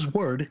take him at his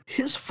word,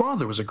 his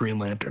father was a Green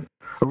Lantern,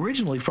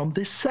 originally from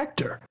this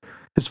sector.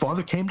 His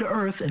father came to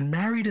Earth and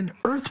married an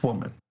Earth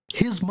woman,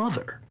 his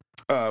mother.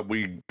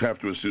 We have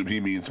to assume he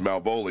means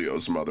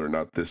Malvolio's mother,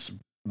 not this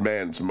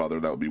man's mother.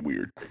 That would be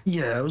weird.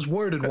 Yeah, it was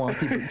worded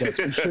wonky, but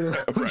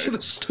yes, we should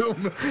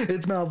assume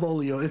it's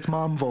Malvolio. It's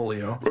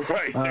Momvolio.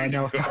 Right.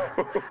 Now,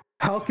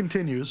 Hal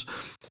continues,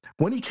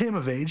 when he came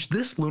of age,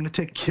 this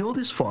lunatic killed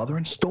his father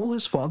and stole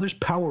his father's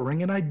power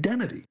ring and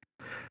identity.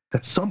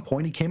 At some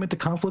point, he came into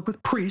conflict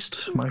with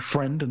Priest, my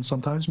friend and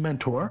sometimes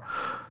mentor.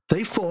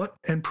 They fought,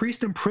 and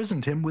Priest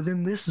imprisoned him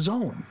within this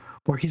zone,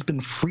 where he's been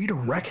free to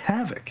wreak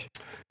havoc.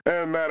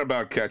 And that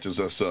about catches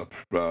us up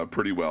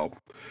pretty well.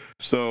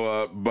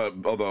 So, but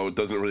although it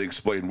doesn't really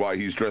explain why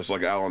he's dressed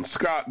like Alan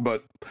Scott,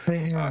 but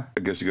I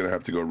guess you're going to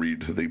have to go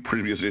read the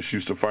previous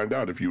issues to find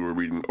out if you were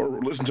reading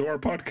or listen to our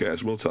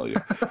podcast. We'll tell you.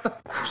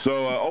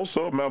 So,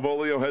 also,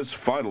 Malvolio has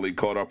finally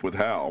caught up with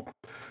Hal.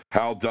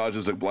 Hal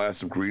dodges a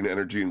blast of green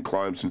energy and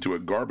climbs into a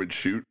garbage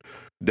chute.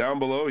 Down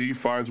below, he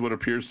finds what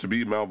appears to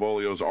be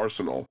Malvolio's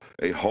arsenal,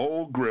 a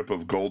whole grip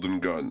of golden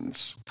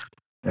guns.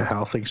 And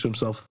Hal thinks to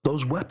himself,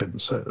 those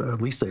weapons,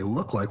 at least they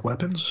look like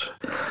weapons,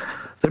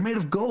 they're made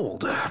of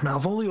gold.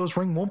 Malvolio's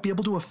ring won't be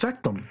able to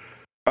affect them.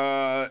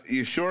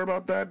 You sure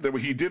about that?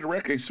 He did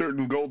wreck a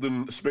certain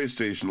golden space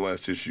station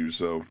last issue,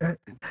 so...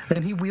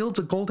 And he wields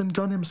a golden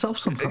gun himself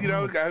sometimes.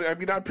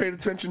 Have you not paid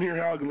attention here,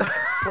 Hal?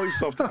 Pull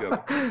yourself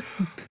together.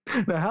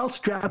 Now, Hal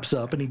straps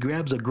up and he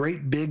grabs a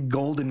great big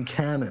golden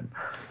cannon.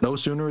 No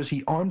sooner is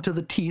he armed to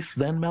the teeth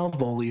than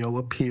Malvolio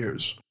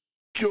appears.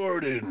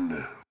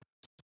 Jordan!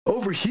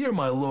 Over here,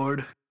 my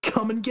lord.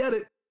 Come and get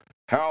it.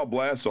 Hal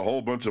blasts a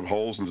whole bunch of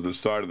holes into the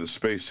side of the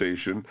space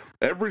station.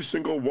 Every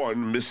single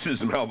one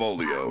misses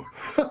Malvolio.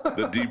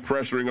 The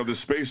depressuring of the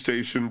space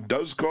station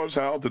does cause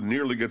Hal to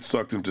nearly get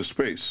sucked into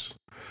space.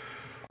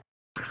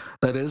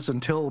 That is,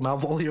 until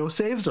Malvolio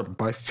saves him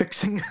by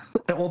fixing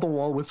all the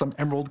wall with some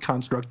emerald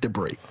construct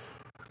debris.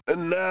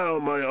 And now,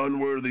 my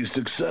unworthy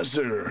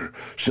successor,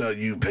 shall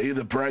you pay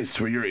the price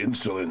for your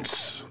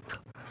insolence?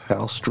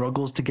 Hal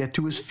struggles to get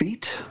to his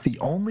feet. The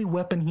only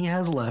weapon he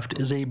has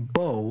left is a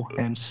bow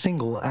and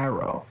single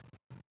arrow.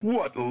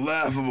 What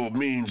laughable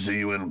means do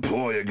you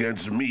employ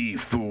against me,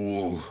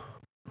 fool?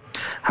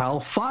 Hal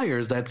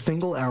fires that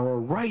single arrow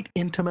right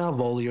into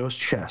Malvolio's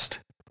chest,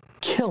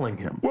 killing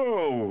him.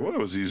 Whoa, that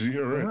was easy,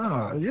 all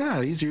right.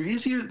 Yeah,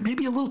 easier,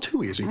 maybe a little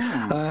too easy.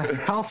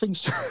 Hal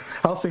thinks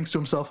to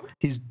himself,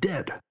 he's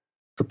dead.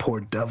 The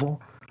poor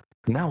devil.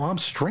 Now I'm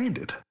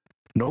stranded.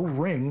 No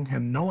ring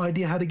and no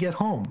idea how to get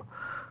home.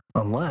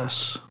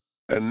 Unless...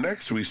 And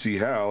next we see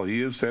Hal.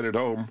 He is headed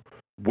home,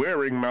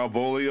 wearing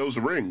Malvolio's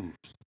ring.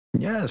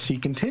 Yes, he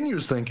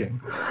continues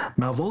thinking.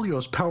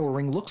 Malvolio's power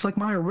ring looks like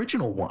my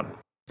original one.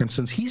 And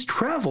since he's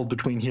traveled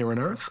between here and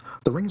Earth,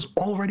 the ring's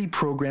already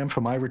programmed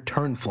for my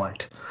return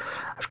flight.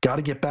 I've got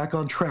to get back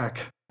on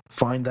track,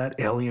 find that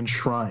alien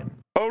shrine.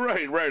 Oh,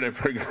 right, I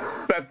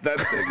forgot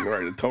that thing,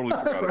 right, I totally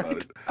forgot about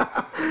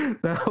it.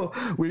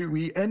 Now,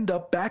 we end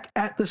up back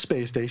at the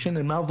space station,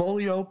 and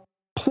Malvolio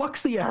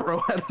plucks the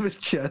arrow out of his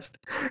chest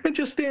and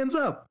just stands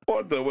up.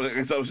 What the? I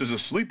guess that was just a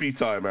sleepy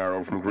time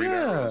arrow from Green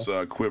Arrow's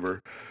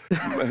quiver.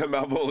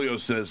 Malvolio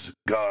says,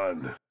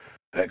 "Gone.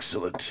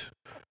 Excellent.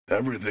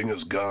 Everything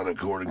has gone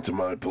according to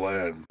my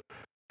plan.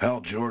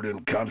 Hal Jordan,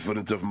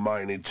 confident of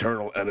mine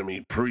eternal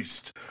enemy,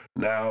 Priest,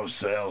 now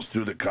sails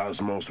through the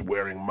cosmos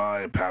wearing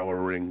my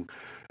power ring,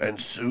 and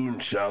soon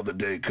shall the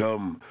day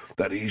come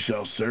that he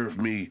shall serve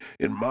me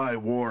in my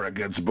war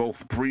against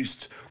both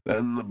Priest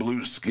and the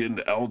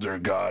blue-skinned elder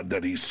god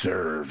that he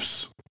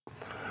serves."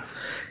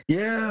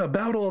 Yeah,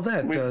 about all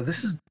that.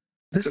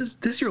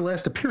 This is your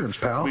last appearance,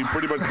 pal. We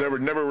pretty much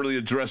never really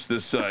addressed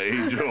this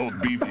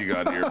age-old beef you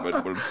got here, but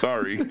I'm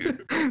sorry.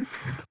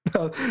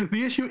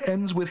 The issue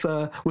ends with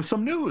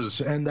some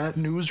news, and that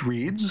news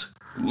reads: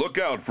 Look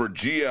out for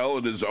GL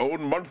in his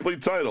own monthly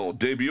title,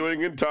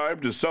 debuting in time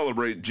to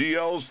celebrate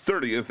GL's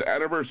 30th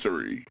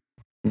anniversary.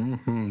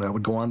 That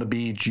would go on to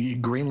be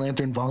Green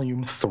Lantern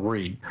Volume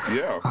 3.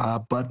 Yeah.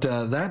 But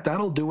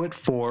that'll do it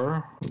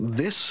for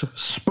this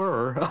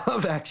spur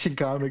of Action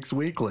Comics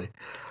Weekly.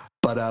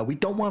 But we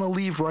don't want to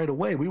leave right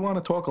away. We want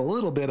to talk a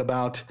little bit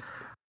about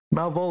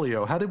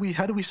Malvolio. How do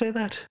we say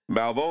that?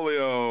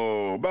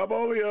 Malvolio,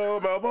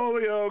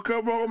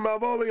 come on,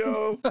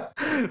 Malvolio.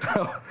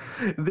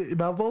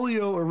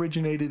 Malvolio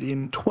originated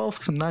in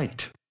Twelfth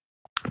Night.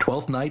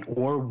 Twelfth Night,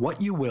 or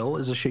What You Will,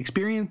 is a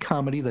Shakespearean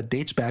comedy that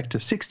dates back to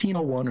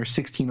 1601 or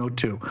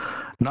 1602.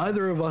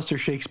 Neither of us are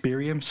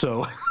Shakespearean,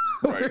 so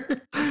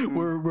right.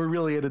 we're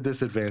really at a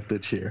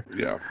disadvantage here.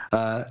 Yeah.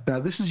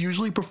 Now, this is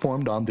usually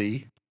performed on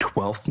the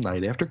 12th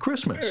night after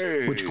Christmas,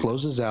 which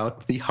closes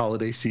out the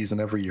holiday season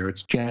every year.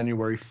 It's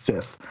January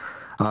 5th.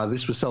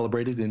 This was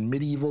celebrated in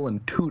medieval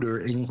and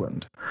Tudor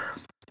England.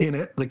 In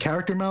it, the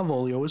character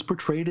Malvolio is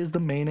portrayed as the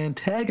main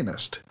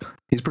antagonist.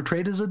 He's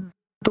portrayed as a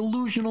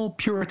delusional,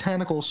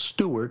 puritanical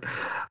steward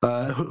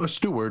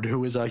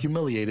who is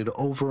humiliated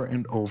over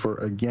and over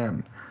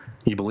again.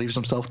 He believes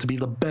himself to be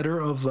the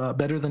better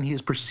than he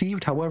is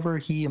perceived. However,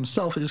 he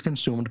himself is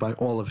consumed by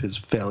all of his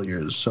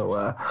failures. So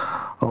a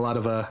lot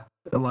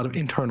of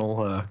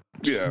internal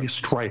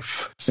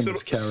strife in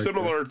this character.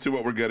 Similar to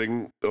what we're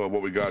getting,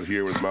 what we got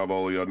here with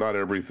Malvolio. Not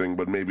everything,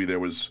 but maybe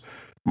there was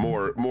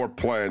more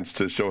plans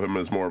to show him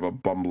as more of a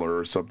bumbler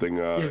or something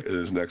in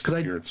his next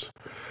appearance.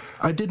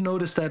 I did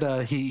notice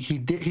that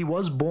he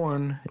was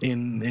born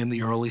in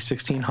the early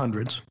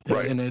 1600s,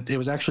 right. And it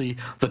was actually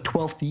the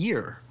 12th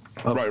year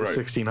of the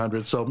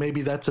 1600s, so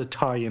maybe that's a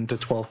tie into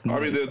 12th Night.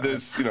 I mean,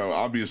 there's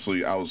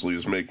obviously Owsley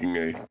is making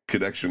a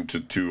connection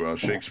to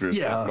Shakespeare's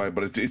 12th Night,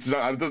 but it's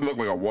not. It doesn't look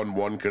like a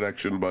 1-1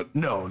 connection, but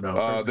no.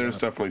 There's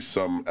definitely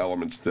some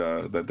elements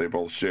that they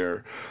both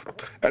share.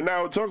 And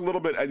now talk a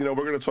little bit. We're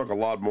going to talk a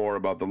lot more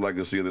about the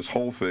legacy of this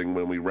whole thing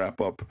when we wrap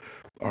up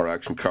our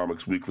Action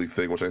Comics Weekly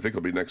thing, which I think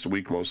will be next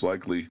week most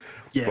likely.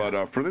 Yeah.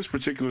 But for this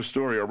particular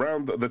story,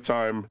 around the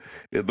time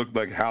it looked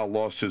like Hal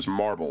lost his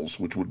marbles,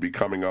 which would be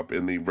coming up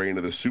in the Reign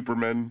of the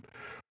Supermen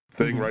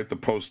thing, right? The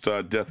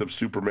post-death of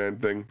Superman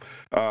thing.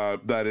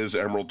 That is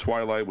Emerald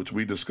Twilight, which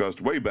we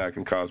discussed way back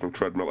in Cosmic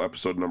Treadmill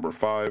episode number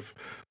 5,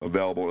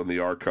 available in the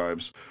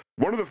archives.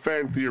 One of the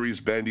fan theories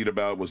bandied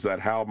about was that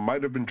Hal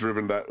might have been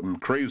driven that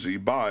crazy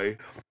by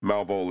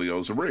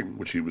Malvolio's ring,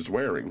 which he was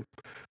wearing,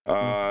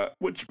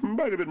 which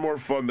might have been more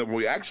fun than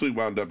we actually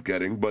wound up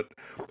getting. But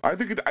I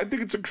think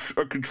it's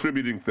a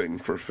contributing thing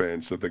for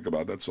fans to think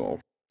about. That's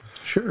all.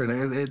 Sure,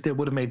 and it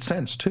would have made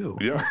sense too.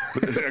 Yeah,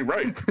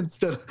 right.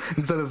 instead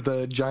of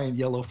the giant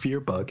yellow fear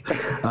bug.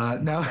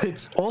 Now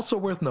it's also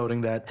worth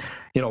noting that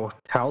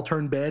Hal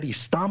turned bad. He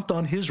stomped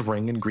on his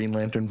ring in Green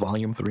Lantern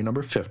Volume 3,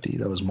 number 50.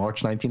 That was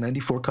March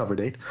 1994 cover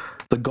date.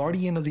 The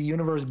Guardian of the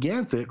Universe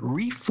Ganthet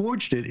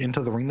reforged it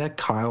into the ring that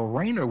Kyle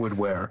Rayner would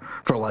wear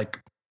for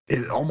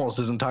almost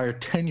his entire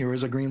tenure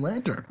as a Green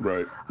Lantern.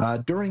 Right.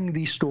 During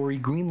the story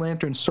Green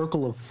Lantern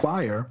Circle of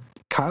Fire,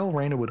 Kyle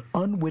Rayner would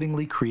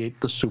unwittingly create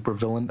the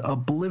supervillain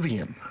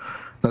Oblivion.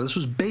 Now, this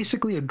was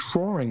basically a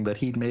drawing that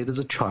he'd made as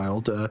a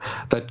child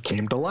that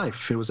came to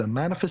life. It was a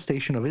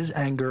manifestation of his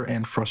anger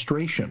and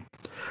frustration,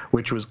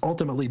 which was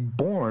ultimately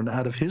born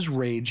out of his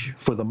rage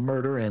for the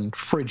murder and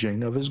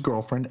fridging of his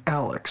girlfriend,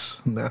 Alex.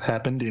 And that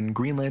happened in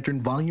Green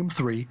Lantern Volume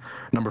 3,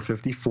 number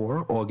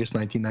 54, August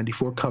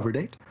 1994 cover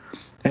date.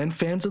 And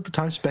fans at the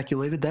time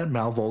speculated that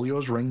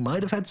Malvolio's ring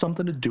might have had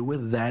something to do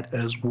with that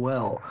as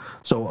well.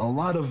 So a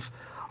lot of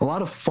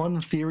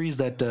fun theories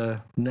that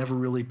never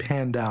really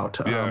panned out.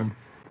 Yeah.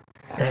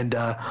 And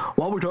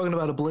while we're talking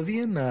about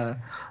Oblivion and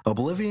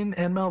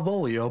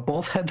Malvolio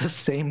both had the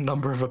same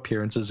number of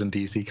appearances in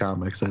DC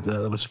Comics.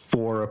 That was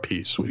 4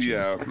 apiece, which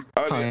is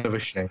kind of a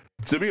shame.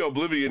 To me,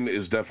 Oblivion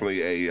is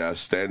definitely a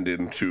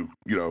stand-in to,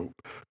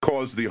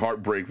 cause the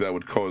heartbreak that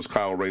would cause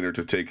Kyle Rayner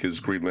to take his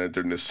Green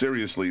Lanternness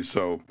seriously.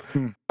 So,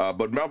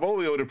 but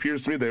Malvolio, it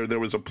appears to me there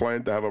was a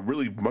plan to have a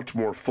really much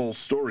more full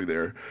story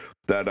there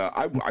that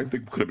I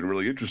think could have been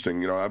really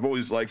interesting. I've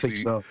always liked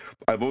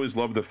I've always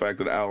loved the fact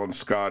that Alan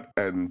Scott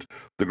and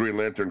the Green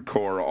Lantern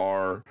Corps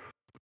are,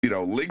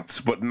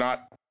 linked but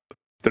not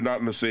they're not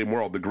in the same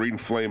world. The green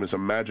flame is a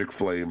magic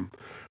flame,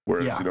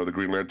 whereas the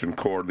Green Lantern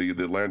Corps, the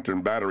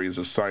Lantern battery, is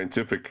a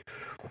scientific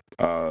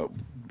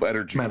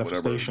energy,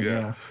 manifestation.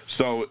 Whatever.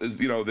 So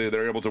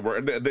they're able to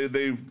work.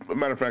 They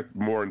matter of fact,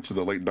 more into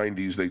the late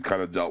 '90s, they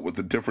kind of dealt with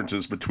the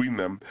differences between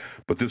them.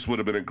 But this would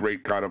have been a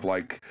great kind of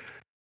like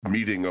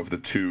meeting of the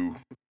two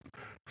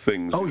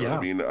things. Oh, you know yeah. what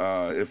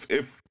I mean,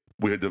 if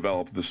we had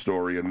developed the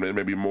story and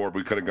maybe more,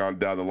 we could have gone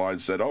down the line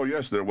and said, oh,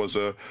 yes, there was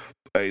a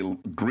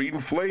green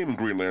flame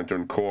Green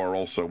Lantern Corps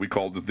also. We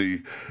called it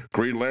the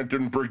Green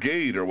Lantern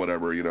Brigade or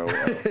whatever,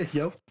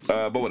 Yep.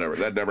 But whatever,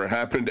 that never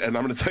happened. And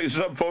I'm going to tell you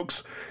something,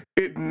 folks,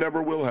 it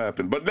never will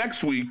happen. But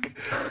next week,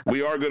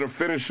 we are going to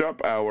finish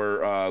up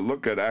our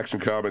look at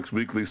Action Comics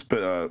Weekly,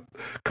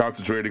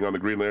 concentrating on the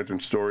Green Lantern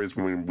stories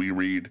when we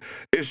read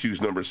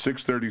issues number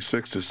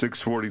 636 to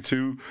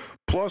 642,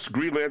 plus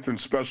Green Lantern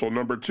Special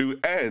number 2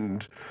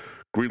 and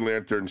Green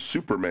Lantern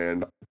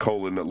Superman,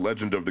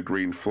 Legend of the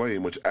Green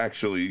Flame, which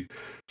actually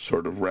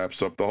sort of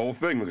wraps up the whole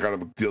thing. It kind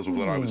of deals with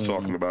what I was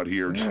talking about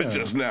here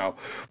just now.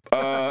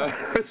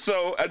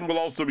 And we'll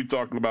also be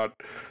talking about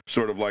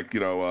sort of like,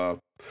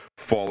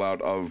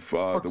 fallout of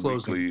the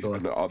weekly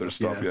and the other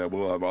stuff. Yeah,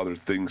 we'll have other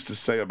things to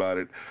say about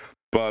it.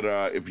 But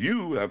if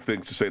you have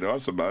things to say to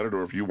us about it,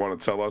 or if you want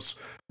to tell us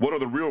what are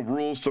the real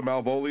rules to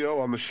Malvolio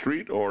on the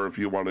street, or if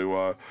you want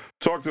to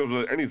talk to us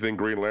about anything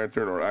Green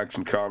Lantern or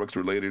Action Comics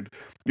related,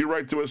 you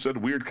write to us at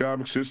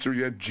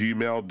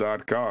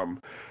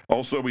weirdcomicshistory@gmail.com.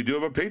 Also, we do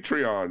have a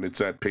Patreon.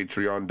 It's at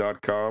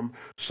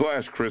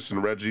patreon.com/Chris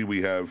and Reggie.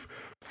 We have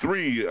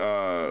 3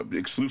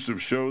 exclusive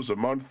shows a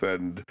month,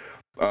 and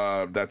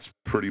that's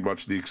pretty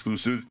much the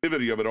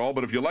exclusivity of it all.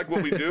 But if you like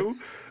what we do,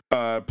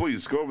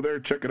 please go over there,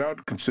 check it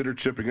out, consider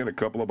chipping in a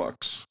couple of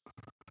bucks.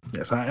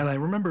 Yes, and I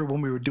remember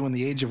when we were doing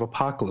the Age of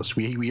Apocalypse,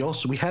 we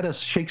had a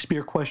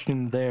Shakespeare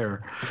question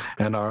there,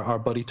 and our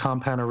buddy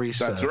Tom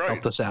Panarese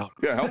helped us out.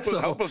 Yeah,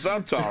 help us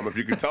out, Tom. If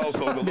you could tell us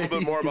a little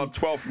bit more about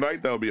Twelfth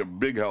Night, that would be a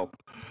big help.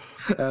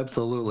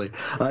 Absolutely.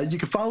 You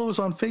can follow us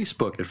on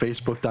Facebook at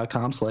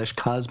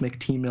facebook.com/Cosmic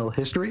T-Mill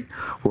History.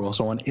 We're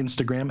also on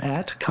Instagram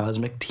at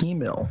Cosmic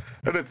T-Mill.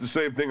 And it's the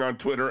same thing on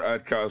Twitter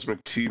at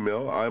Cosmic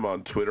T-Mill. I'm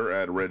on Twitter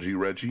at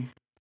Reggie.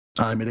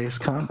 I'm at Ace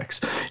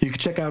Comics. You can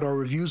check out our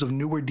reviews of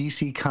newer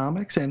DC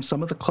Comics and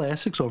some of the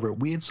classics over at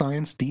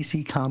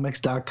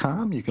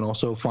WeirdScienceDCComics.com. You can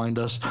also find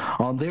us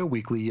on their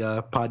weekly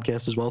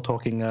podcast as well,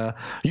 talking,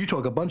 you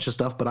talk a bunch of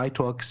stuff, but I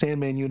talk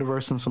Sandman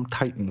Universe and some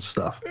Titans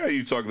stuff. Yeah,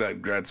 you talk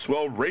that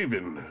swell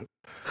Raven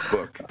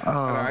book. And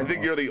I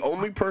think you're the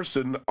only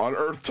person on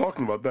Earth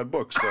talking about that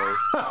book. So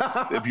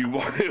if you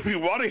want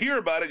to hear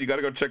about it, you got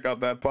to go check out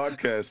that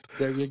podcast.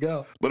 There you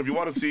go. But if you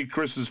want to see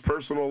Chris's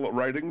personal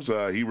writings,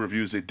 he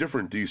reviews a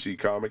different DC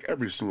comic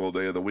every single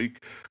day of the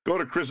week. Go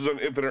to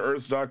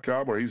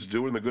chrisisoninfiniteearths.com, where he's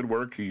doing the good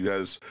work. He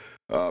has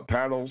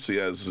panels, he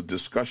has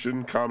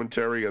discussion,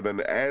 commentary, and then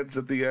ads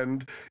at the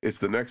end. It's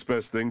the next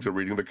best thing to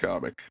reading the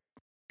comic.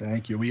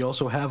 Thank you. We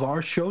also have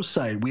our show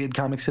site,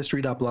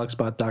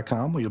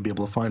 weirdcomicshistory.blogspot.com, where you'll be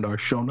able to find our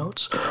show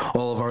notes,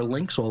 all of our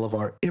links, all of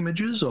our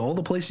images, all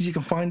the places you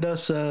can find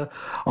us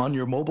on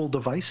your mobile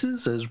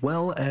devices, as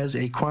well as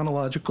a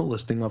chronological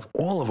listing of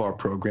all of our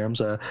programs.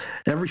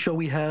 Every show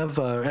we have,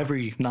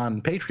 every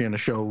non-Patreon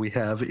show we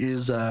have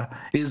is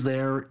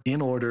there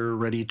in order,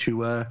 ready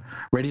to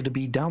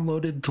be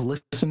downloaded, to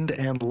listened,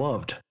 and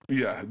loved.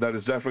 Yeah, that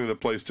is definitely the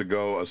place to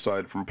go,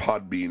 aside from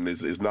Podbean.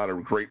 Is not a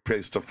great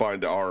place to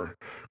find our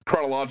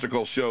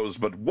chronological shows.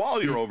 But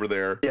while you're over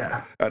there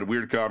at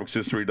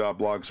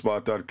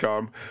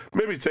weirdcomicshistory.blogspot.com,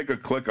 maybe take a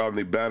click on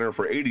the banner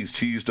for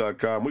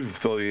 80stees.com. We've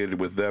affiliated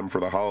with them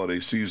for the holiday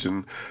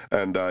season.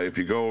 And if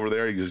you go over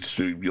there, you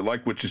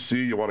like what you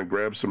see, you want to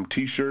grab some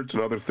T-shirts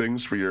and other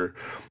things for your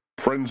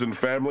friends and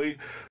family,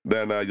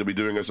 then you'll be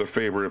doing us a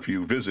favor if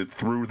you visit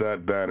through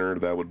that banner.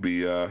 That would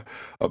be a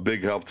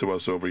big help to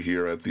us over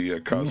here at the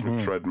Cosmic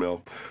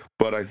Treadmill.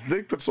 But I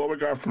think that's all we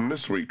got from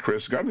this week.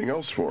 Chris, got anything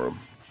else for him?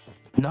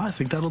 No, I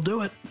think that'll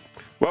do it.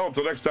 Well,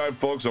 until next time,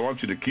 folks, I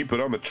want you to keep it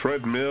on the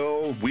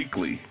treadmill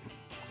weekly.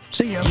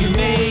 See ya. You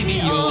may be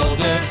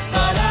older,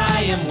 but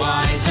I am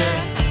wiser.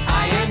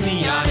 I am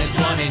the honest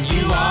one and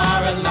you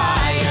are a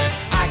liar.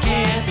 I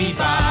can't be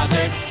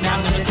bothered, now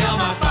I'm gonna tell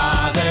my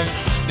father.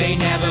 They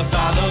never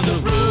follow the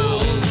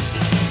rules.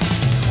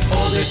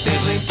 Older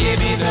siblings give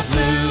me the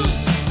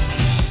blues.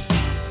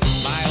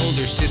 My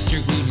older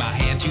sister glued my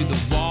hand to the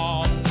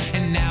wall,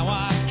 and now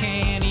I